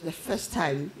 It was the first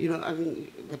time, you know, I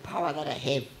mean, the power that I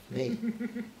have there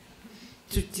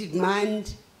to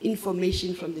demand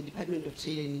information from the Department of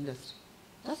Trade and Industry.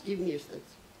 Just give me your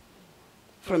stats.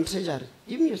 From Treasury,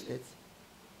 give me your stats.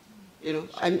 You know,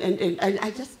 and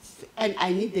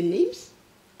I need the names,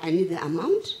 I need the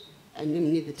amount, and I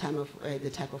need the time of the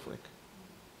type of work.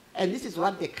 And this is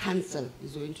what the council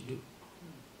is going to do.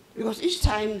 Because each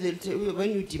time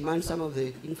when you demand some of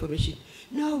the information,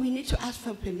 no, we need to ask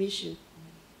for permission.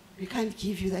 We can't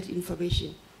give you that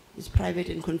information. It's private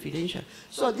and confidential.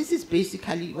 So this is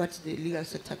basically what the legal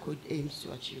sector code aims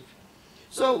to achieve.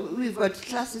 So we've got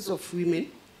classes of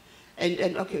women, and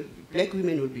okay, black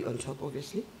women will be on top,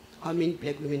 obviously. How many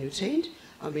black women you trained?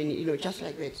 How many, you know, just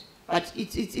like that. But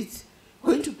it's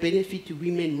going to benefit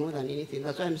women more than anything.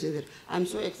 That's why I'm saying that I'm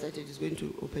so excited it's going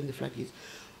to open the floodgates.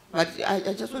 But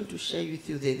I just want to share with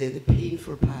you the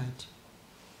painful part.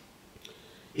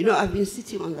 You know, I've been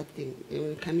sitting on that thing.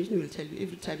 The commission will tell you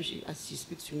every time as she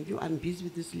speaks to me, you know, I'm busy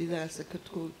with this legal sector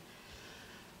code.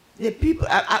 The people,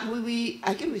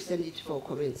 I can send it for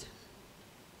comments.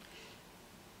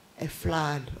 A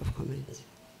flood of comments.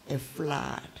 A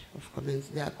flood of comments.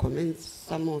 There are comments,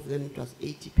 some of them it was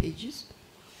 80 pages.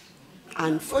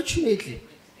 Unfortunately,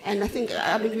 and I think,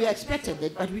 I mean, we expected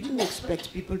that, but we didn't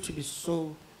expect people to be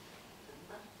so,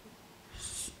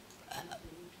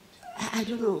 I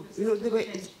don't know, you know,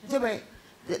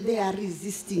 they are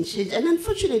resisting change. And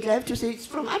unfortunately, I have to say, it's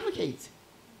from advocates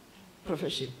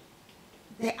profession.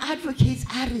 The advocates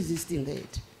are resisting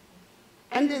that.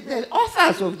 And the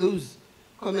authors of those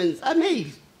comments are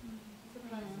male.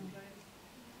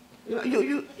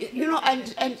 You know,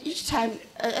 and each time,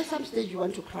 at some stage, you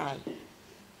want to cry.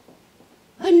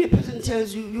 When a person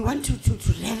tells you, you want to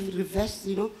reverse,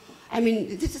 you know, I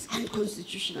mean, this is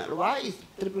unconstitutional. Why is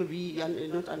BBB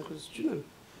not unconstitutional?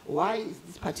 Why is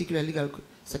this particular legal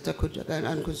sector code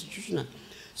unconstitutional?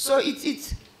 So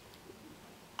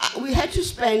we had to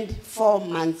spend 4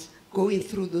 months going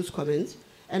through those comments,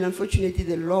 and unfortunately,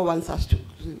 the law wants us to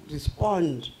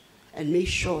respond and make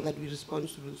sure that we respond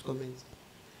to those comments.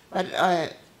 But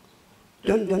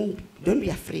don't be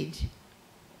afraid.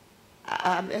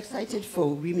 I'm excited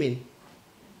for women.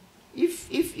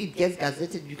 If it gets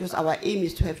gazetted, because our aim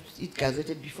is to have it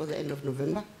gazetted before the end of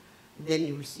November, then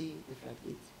you will see the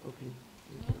floodgates opening.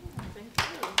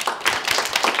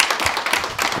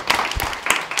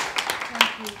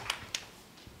 Thank you. Thank you.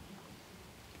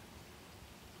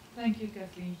 Thank you,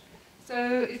 Kathleen.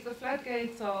 So if the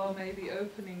floodgates are maybe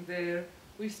opening there,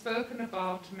 we've spoken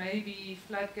about maybe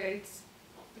floodgates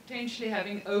potentially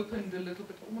having opened a little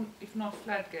bit, if not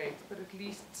floodgates, but at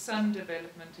least some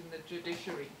development in the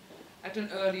judiciary at an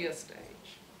earlier stage.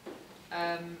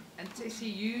 And Tessie,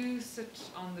 you sit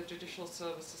on the Judicial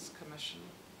Services Commission,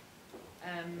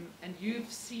 and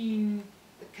you've seen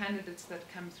the candidates that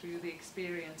come through, the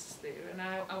experiences there. And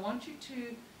I want you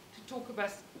to talk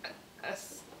about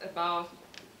us about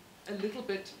a little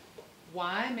bit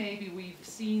why maybe we've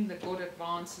seen the good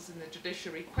advances in the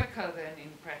judiciary quicker than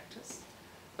in practice,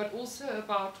 but also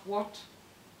about what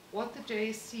the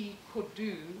JSC could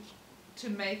do to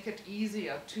make it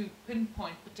easier to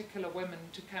pinpoint particular women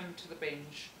to come to the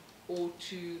bench, or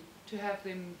to have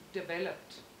them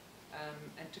developed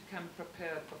and to come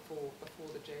prepared before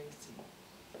the JSC.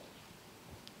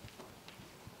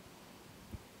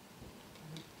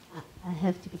 I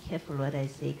have to be careful what I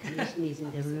say. Commission is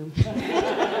in the room.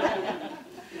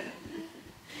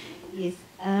 Yes.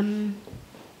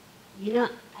 You know,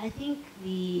 I think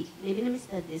maybe let me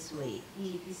start this way.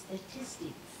 The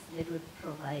statistics that were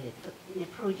provided in a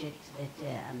project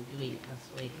that I'm doing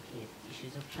elsewhere, looking at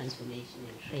issues of transformation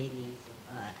and training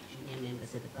of junior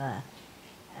members at the bar.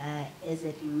 As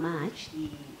at March, the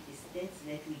stats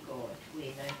that we got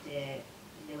were that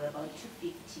there were about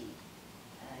 250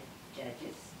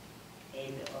 judges,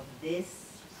 and of this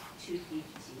 250,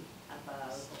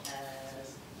 about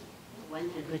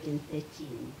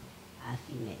 113 are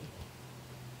female.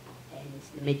 And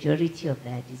the majority of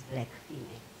that is black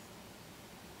females.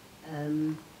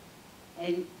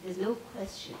 And there's no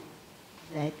question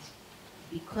that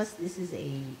because this is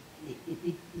the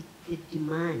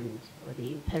demand or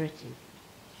the imperative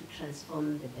to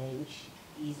transform the bench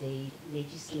is a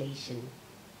legislation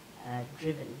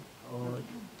driven, or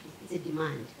it's a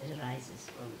demand that arises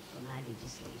from our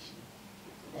legislation.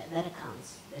 That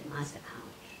accounts, that must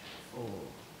account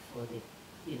for the,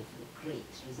 you know, for the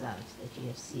great results that you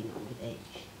have seen on the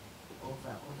bench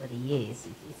over the years.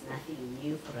 It's nothing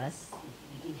new for us.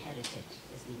 We inherited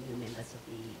as the new members of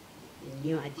the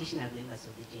new additional members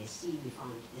of the JSC. We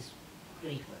found this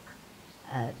great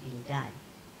work being done.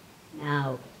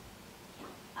 Now,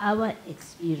 our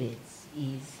experience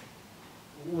is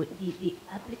the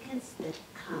applicants that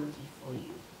come before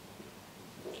you,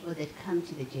 or that come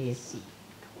to the JSC,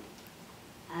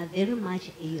 are very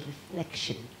much a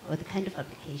reflection, or the kind of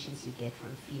applications you get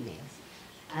from females,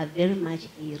 are very much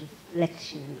a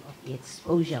reflection of the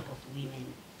exposure of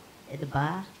women at the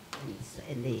bar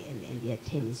and the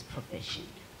attorney's profession.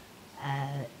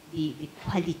 The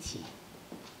quality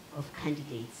of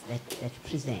candidates that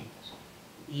present,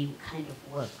 the kind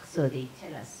of work. So they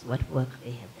tell us what work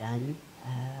they have done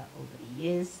over the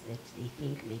years that they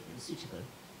think make them suitable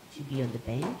to be on the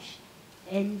bench.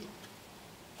 And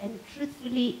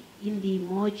truthfully, in the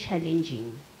more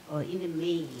challenging, or in the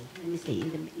male, let me say,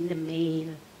 in the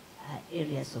male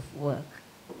areas of work,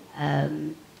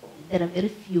 there are very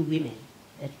few women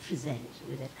that present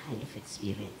with that kind of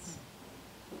experience.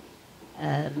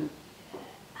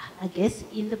 I guess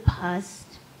in the past,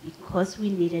 because we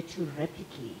needed to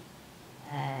rapidly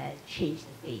change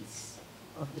the face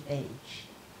of the bench,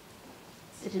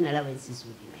 certain allowances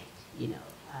would be made, you know,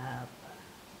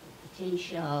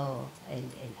 potential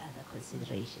and other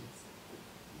considerations.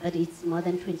 But it's more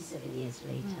than 27 years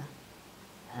later,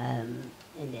 and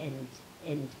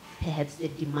perhaps the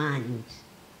demand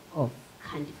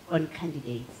on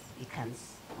candidates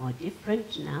becomes more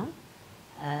different now.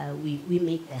 We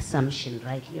make the assumption,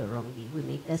 rightly or wrongly, we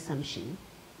make the assumption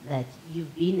that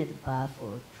you've been at the bar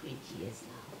for 20 years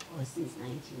now, or since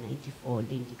 1994,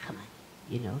 Lindy, come on,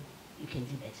 you know, you can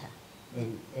do better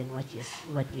than what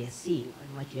we are seeing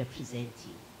and what you are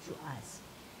presenting to us.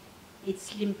 It's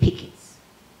slim pickings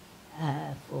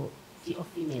for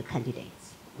female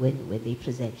candidates when they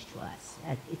present to us.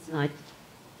 It's not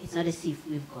as if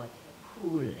we've got a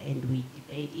pool and we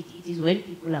debate. It is when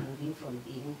people are moving from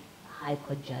being a High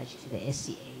Court judge to the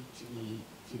SCA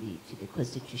to the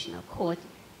Constitutional Court,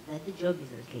 that the job is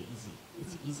a little easy.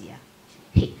 It's easier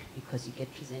to pick because you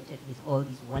get presented with all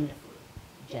these wonderful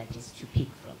judges to pick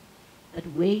from. But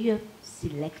where you're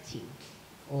selecting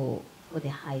for the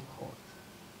High Court,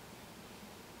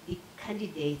 the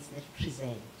candidates that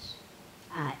present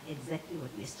are exactly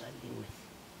what we're struggling with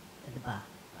at the bar,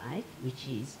 right? Which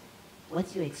is,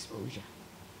 what's your exposure,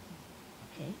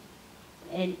 okay?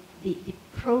 And the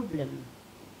problem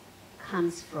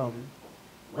comes from,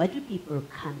 what do people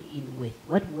come in with?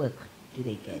 What work do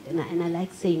they get? And I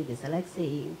like saying this. I like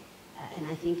saying, and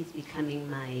I think it's becoming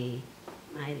my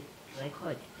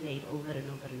record played over and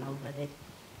over and over, that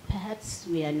perhaps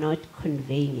we are not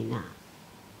conveying enough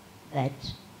that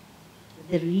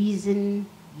the reason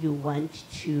you want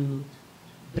to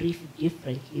brief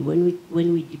differently,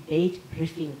 when we debate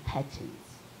briefing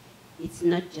patterns, it's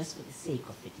not just for the sake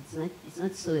of it. It's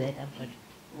not so that I've got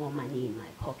more money in my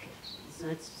pocket. It's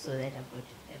not so that I've got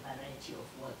a variety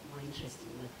of work, more interesting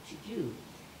work to do.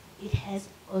 It has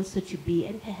also to be,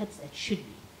 and perhaps that should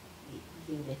be,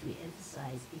 the thing that we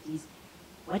emphasize, it is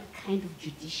what kind of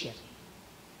judiciary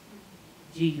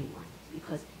do you want?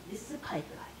 Because this is a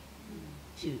pipeline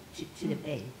to the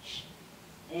bench.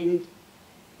 And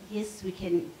yes,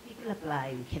 people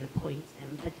apply, we can appoint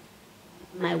them, but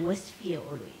my worst fear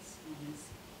always is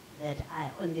that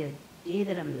on the day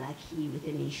that I'm lucky with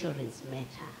an insurance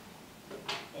matter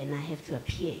and I have to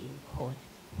appear in court,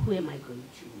 who am I going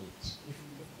to meet? If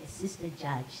the assistant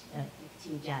judge,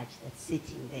 acting judge that's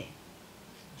sitting there,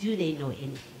 do they know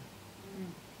anything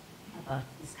about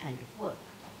this kind of work?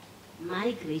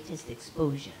 My greatest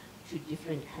exposure to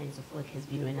different kinds of work has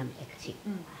been when I'm acting, I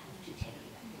have to tell you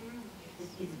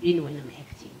that. It's been when I'm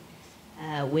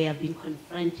acting, where I've been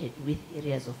confronted with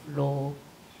areas of law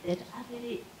that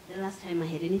the last time I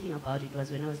had anything about it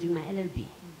was when I was doing my LLB,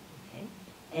 okay?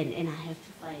 And I have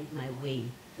to find my way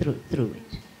through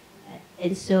it.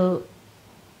 And so,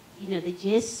 you know, the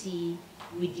JSC,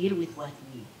 we deal with what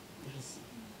we receive.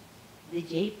 The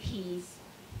JPs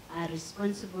are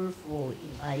responsible for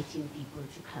inviting people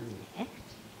to come and act.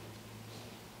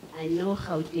 I know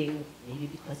how maybe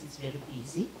because it's very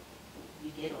busy,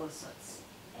 you get all sorts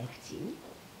acting,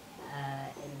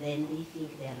 and then they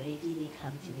think they're ready, they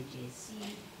come to the JSC,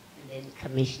 And then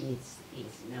commissioning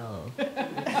thinks, no.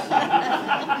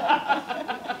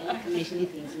 And commissioning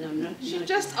thinks, no, not She not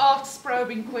just now. asks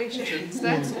probing questions,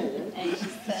 that's all. And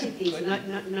she thinks, not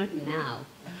now,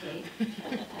 okay?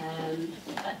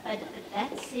 But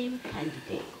that same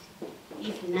candidate,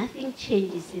 if nothing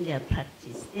changes in their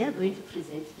practice, they are going to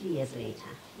present 3 years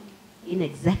later in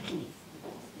exactly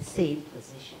the same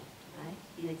position, right?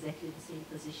 In exactly the same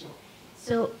position.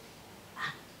 So,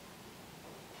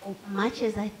 much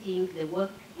as I think the work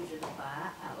is at the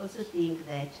bar, I also think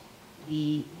that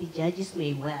the judges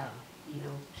may well,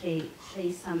 play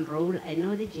some role. I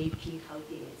know the JP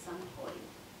Gauteng at some point,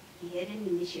 he had an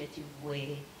initiative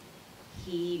where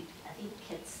he, I think,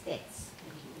 kept stats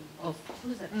of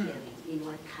who's appearing in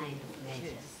what kind of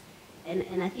matters.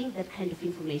 And I think that kind of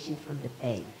information from the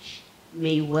bench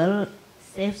may well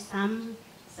serve some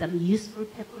useful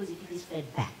purpose if it is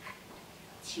fed back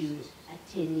to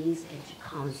attorneys and to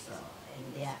counsel,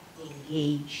 and they are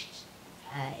engaged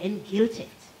and guilted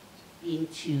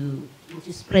into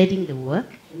spreading the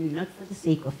work, and not for the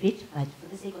sake of it, but for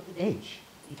the sake of the bench,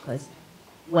 because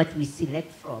what we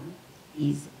select from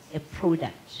is a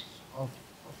product of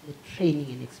the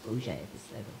training and exposure at this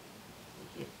level.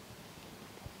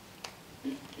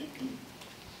 Thank you.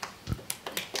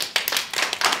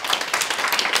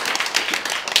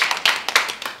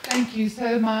 Thank you.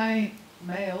 So my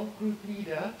male group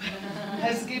leader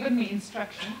has given me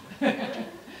instruction.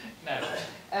 No.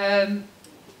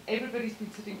 Everybody's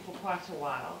been sitting for quite a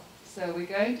while, so we're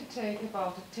going to take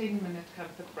about a 10-minute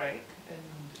comfort break, and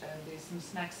there's some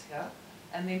snacks here,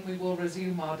 and then we will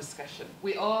resume our discussion.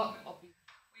 We are forever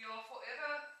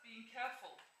being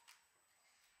careful.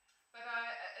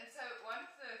 And so one of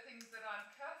the things that I'm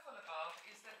careful about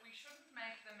is that we shouldn't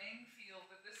make the men feel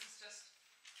that this is just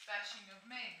bashing of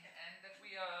men and that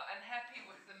we are unhappy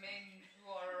with the men who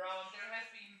are around. There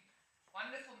have been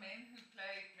wonderful men who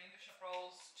played mentorship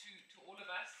roles to all of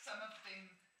us. Some of them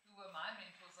who were my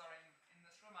mentors are in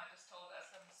this room. I just told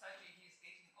Asam Saji he's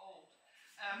getting old.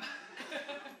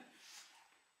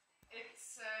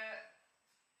 It's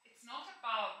not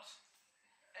about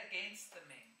against the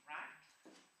men, right?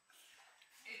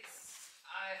 It's,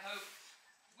 I hope,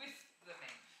 with the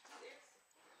men.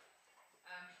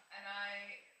 And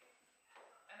I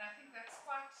think that's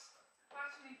quite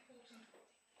an important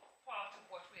part of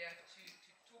what we have to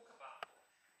talk about.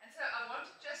 And so I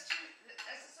wanted just to,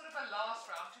 as a sort of a last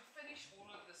round, to finish all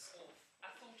of this off, I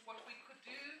thought what we could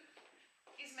do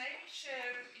is maybe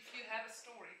share, if you have a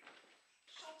story,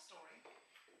 short story,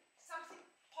 something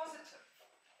positive.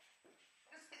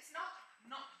 Because it's not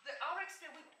our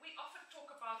experience, we often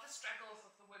talk about the struggles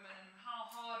of the women and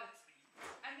how hard it's been.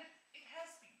 And it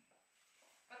has been.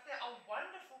 But there are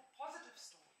wonderful positive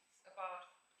stories about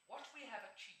what we have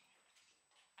achieved.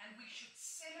 And we should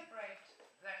celebrate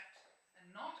that and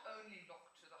not only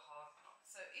look to the hard part.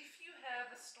 So if you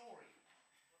have a story,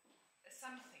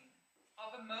 something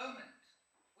of a moment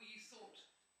where you thought,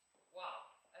 wow,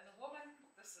 as a woman,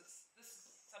 this is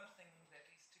something that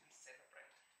is to be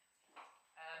celebrated.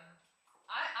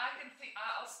 I can think,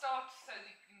 I'll start so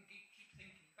you can keep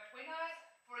thinking. But when I,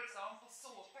 for example,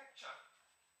 saw a picture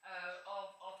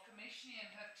of Commissioner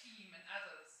and her team and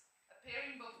others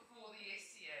appearing before the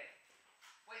SCA,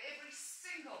 where every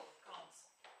single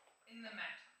counsel in the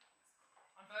matter,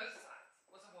 on both sides,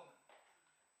 was a woman.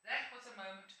 That was a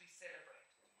moment to be celebrated.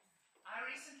 I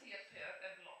recently appeared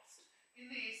and lost in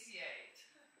the SCA,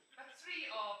 but 3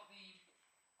 of the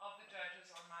judges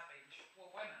on my bench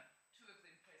were women, 2 of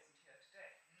them present here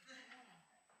today.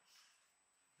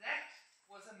 That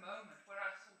was a moment where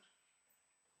I thought,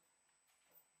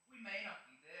 we may not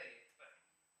be there yet, but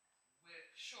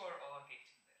we're sure are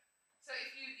getting there. So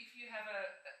if you have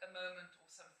a moment or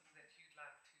something that you'd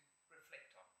like to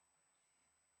reflect on.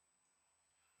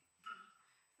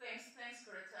 Thanks,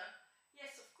 Greta.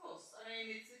 Yes, of course. I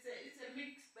mean, it's a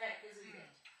mixed bag, isn't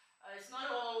it? It's not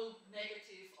all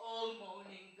negative, all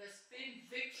moaning. There's been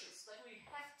victories that we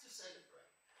have to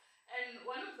celebrate. And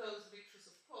one of those victories,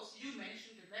 of course, you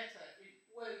mentioned the matter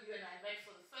where you and I met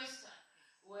for the first time,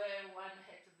 where one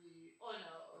had the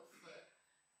honor of,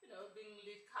 being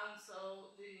lead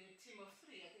counsel, leading a team of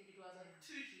 3. I think it was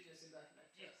 2 judges in that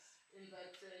matter. Yes. In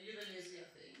that euthanasia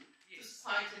thing. Yes. It was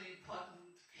quite an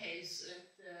important case, and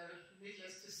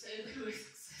needless to say, they were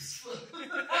successful.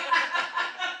 But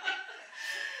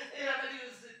it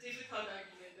was a difficult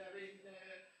argument. I mean,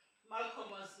 Malcolm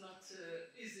was not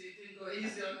easy, didn't go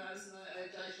easy on us,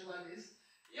 Judge Wallis.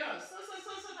 Yeah, so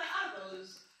there are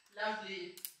those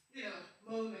lovely,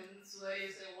 moments where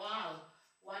you say, wow,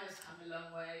 one has come a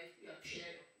long way. You appear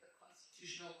in the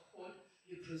Constitutional Court,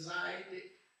 you preside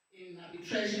in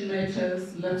arbitration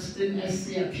matters, Lipston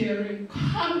SC appearing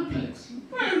complex,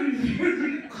 very,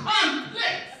 very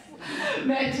complex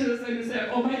matters, and you say,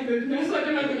 oh my goodness, what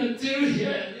am I going to do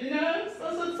here? You know,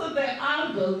 so there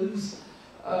are those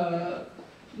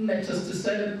matters to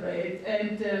celebrate,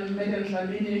 and Madam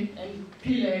Justice and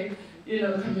Pile, you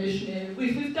know, commissioning.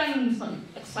 We've done some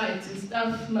exciting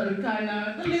stuff,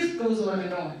 Marikana, the list goes on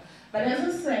and on. But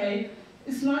as I say,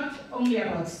 it's not only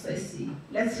about Ceci.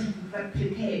 Let's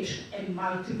replicate and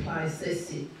multiply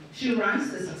Ceci. She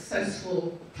runs a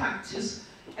successful practice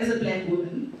as a black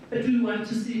woman, but we want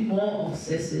to see more of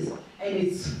Cecis. And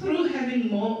it's through having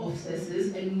more of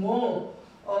Cecis and more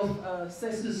of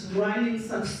Cecis running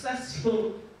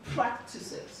successful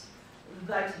practices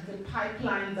that the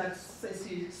pipeline that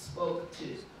Ceci spoke to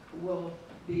will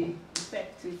be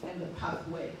effective and the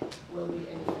pathway will be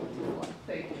an effective one.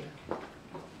 Thank you.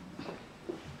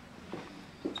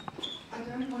 I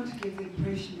don't want to give the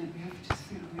impression that we have to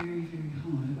think very, very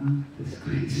hard about this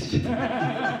question.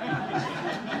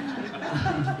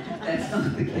 That's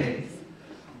not the case.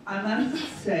 I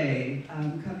must say,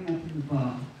 coming up in the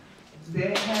bar,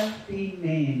 there have been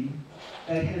men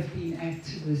that have been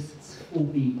activists for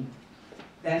me,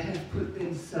 that have put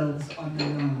themselves on the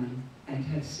line and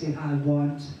have said, I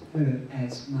want her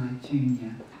as my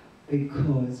junior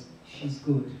because she's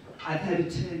good. I've had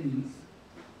attorneys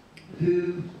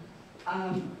who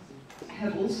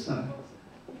have also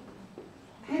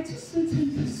had to sit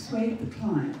and persuade the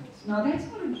client. Now that's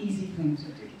not an easy thing to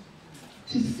do.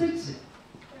 To sit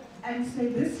and say,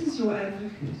 this is your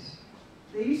advocate.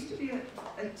 There used to be a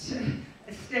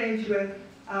stage where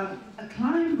a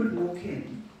client would walk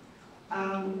in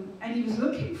and he was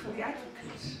looking for the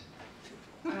advocate.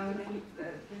 And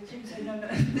the team said, no,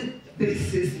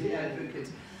 this is the advocate.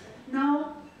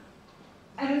 Now,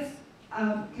 as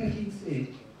Kathleen said,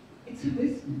 it's a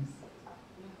business.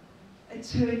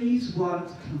 Attorneys want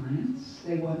clients.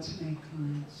 They want to make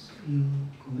clients feel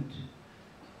good.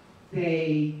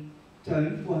 They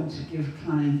don't want to give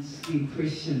clients the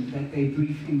impression that they're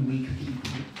briefing weak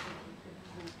people.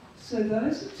 So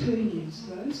those attorneys,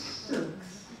 those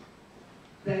silks,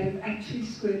 that have actually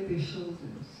squared their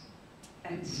shoulders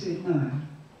and said, no,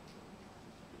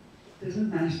 doesn't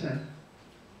matter,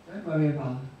 don't worry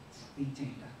about the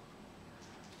gender.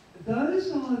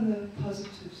 Those are the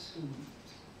positive stories.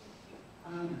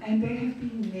 And there have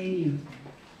been many of them.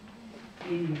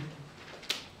 Many of them.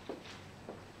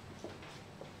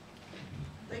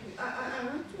 Thank you. I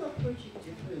want to approach it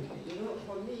differently. You know,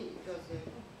 for me, because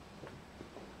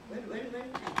when I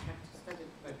started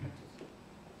my practice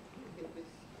with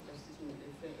Justice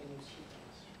Suldulker and she,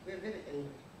 we were very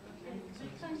angry.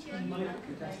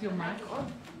 That's your mic on?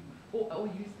 Or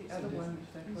use the other one,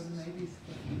 that one maybe.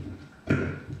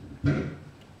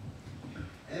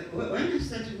 When I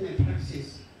started my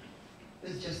practice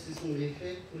with Justice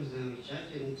Suldulker, who was the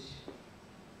judge, and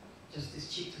Justice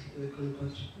Chit in the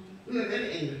Concord, we were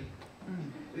very angry.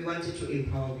 We wanted to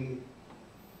empower women.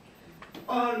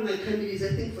 All my candidates,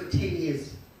 I think for 10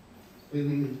 years, were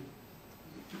women.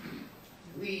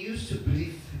 We used to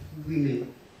brief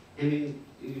women. I mean,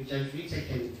 Judge Rita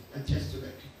can attest to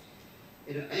that.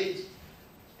 You know, and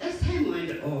as time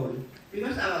went on,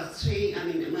 because I was trained, I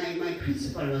mean, my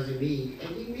principal was a male,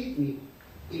 and he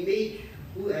made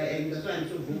who I am. That's why I'm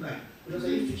so vocal, because I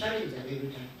used to challenge them every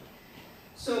time.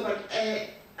 So, but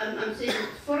I'm saying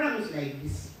forums like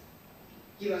this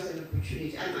give us an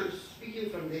opportunity. I'm speaking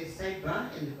from the sidebar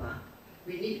and the bar.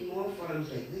 We need more forums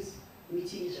like this,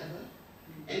 meeting each other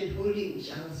and holding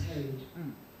each other's hand.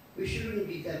 We shouldn't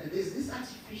be that. There's this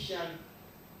artificial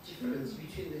difference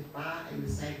between the bar and the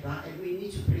sidebar, and we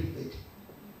need to break that.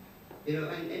 You know,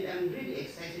 and I'm really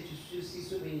excited to see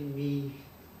so many male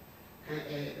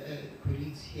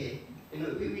colleagues here. You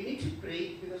know, we need to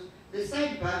break, because the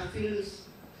sidebar feels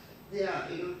they are,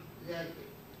 you know, they are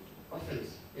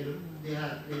orphans. You know, they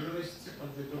are the lowest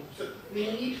of the group. So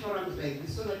we need forums like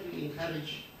this so that we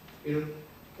encourage, you know,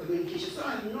 communication. So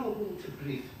I know whom to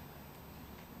brief.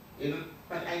 You know,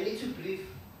 but I need to brief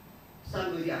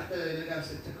somebody after the legal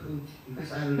sector code,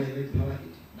 because I will never empower it.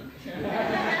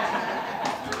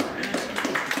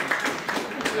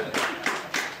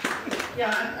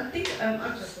 Yeah, I think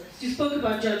you spoke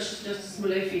about Justice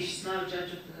Suldulker. She's now a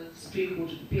judge of the Supreme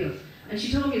Court of Appeal. And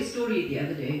she told me a story the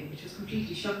other day, which was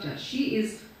completely shocked her. She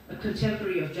is a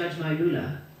contemporary of Judge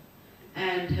Mailula,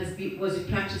 and was in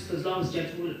practice for as long as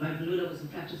Judge Mailula was in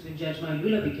practice when Judge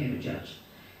Mailula became a judge.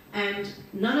 And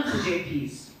none of the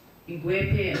JPs in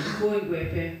Gwepe and before in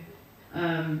Gwepe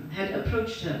had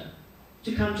approached her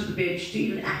to come to the bench to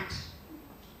even act.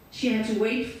 She had to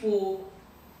wait for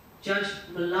Judge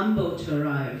Malambo to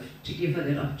arrive to give her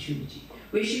that opportunity.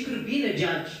 Where she could have been a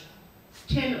judge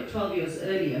 10 or 12 years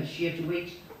earlier, she had to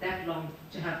wait that long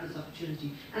to have this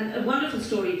opportunity. And a wonderful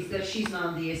story is that she's now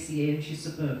on the SCA and she's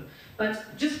superb.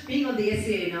 But just being on the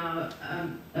SCA now,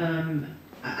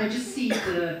 I just see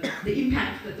the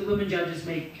impact that the women judges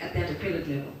make at that appellate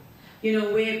level. You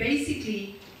know, where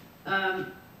basically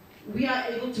we are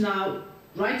able to now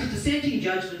write a dissenting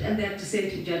judgment, and that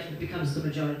dissenting judgment becomes the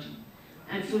majority.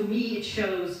 And for me, it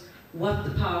shows what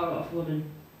the power of women,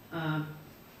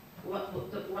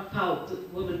 what power the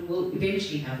women will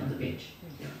eventually have on the bench.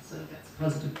 Yeah, so that's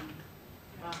positive.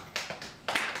 Wow.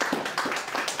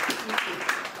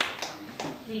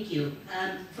 Thank you.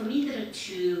 For me, there are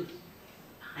two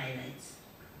highlights.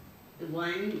 The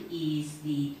one is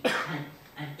the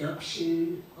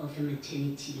adoption of a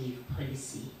maternity leave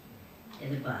policy at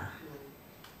the bar.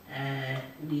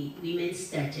 Women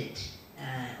started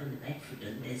on the back foot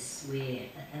on this, where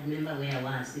I remember where I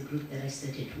was, the group that I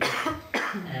started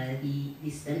with. The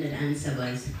standard answer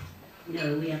was,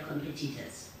 no, we are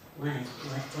competitors.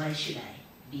 Why should I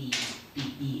be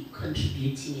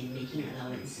contributing and making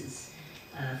allowances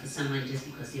for someone just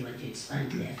because they want to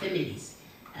expand their families?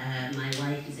 My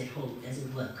wife is at home,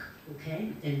 doesn't work,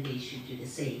 okay? Then they should do the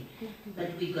same.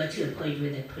 But we got to a point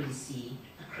where the policy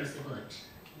across the board,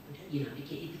 you know,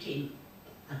 it became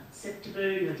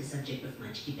acceptable, not a subject of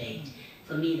much debate.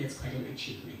 For me, that's quite an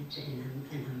achievement, and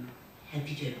I'm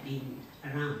happy to have been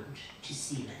around to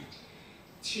see that.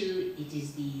 Two, it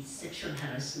is the sexual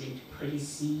harassment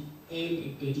policy and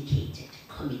a dedicated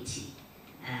committee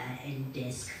and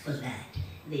desk for that.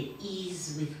 The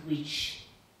ease with which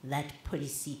that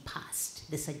policy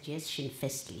passed, the suggestion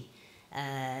firstly,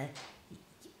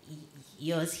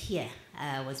 yours here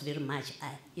was very much,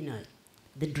 you know,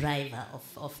 the driver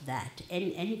of that,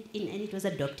 and it was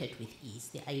adopted with ease.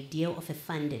 The idea of a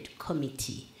funded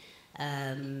committee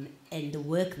and the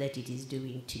work that it is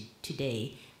doing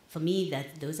today, for me,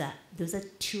 that those are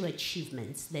two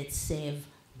achievements that serve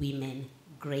women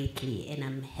greatly, and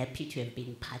I'm happy to have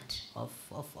been part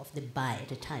of the bar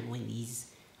at a time when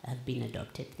these have been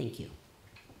adopted. Thank you.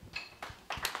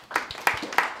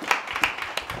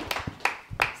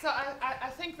 So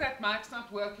I think that mic's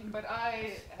not working, but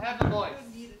I have a voice.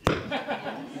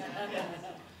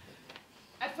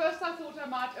 At first I thought I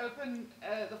might open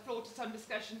the floor to some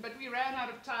discussion, but we ran out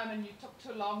of time and you took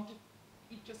too long to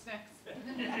eat your snacks.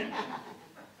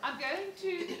 I'm going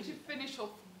to finish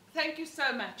off. Thank you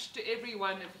so much to every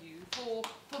one of you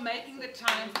for making the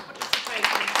time, for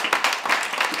participating.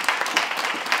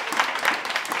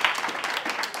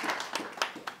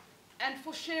 And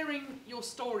for sharing your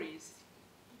stories.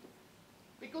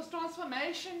 Because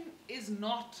transformation is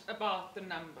not about the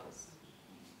numbers.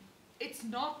 It's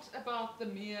not about the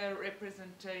mere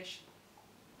representation.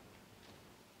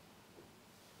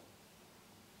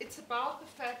 It's about the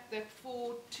fact that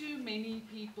for too many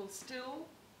people still,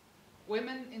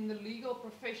 women in the legal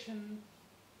profession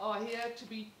are here to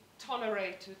be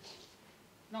tolerated,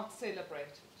 not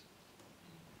celebrated.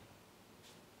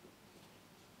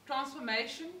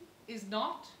 Transformation is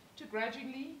not to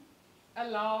grudgingly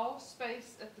allow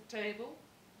space at the table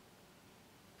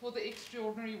for the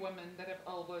extraordinary women that have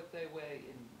elbowed their way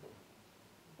in.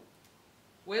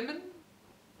 Women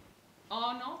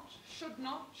are not,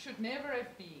 should never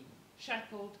have been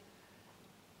shackled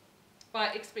by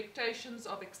expectations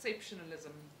of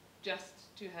exceptionalism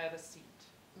just to have a seat.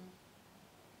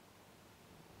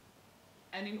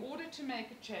 And in order to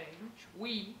make a change,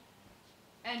 we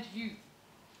and you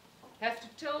have to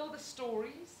tell the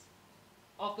stories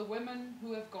of the women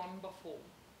who have gone before,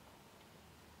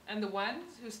 and the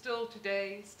ones who still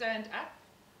today stand up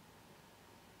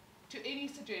to any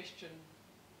suggestion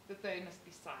that they must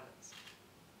be silenced.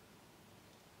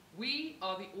 We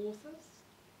are the authors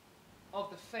of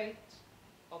the fate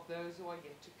of those who are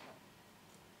yet to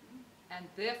come. And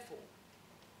therefore,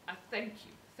 I thank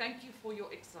you. Thank you for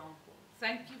your example.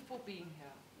 Thank you for being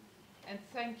here. And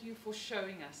thank you for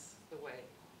showing us the way.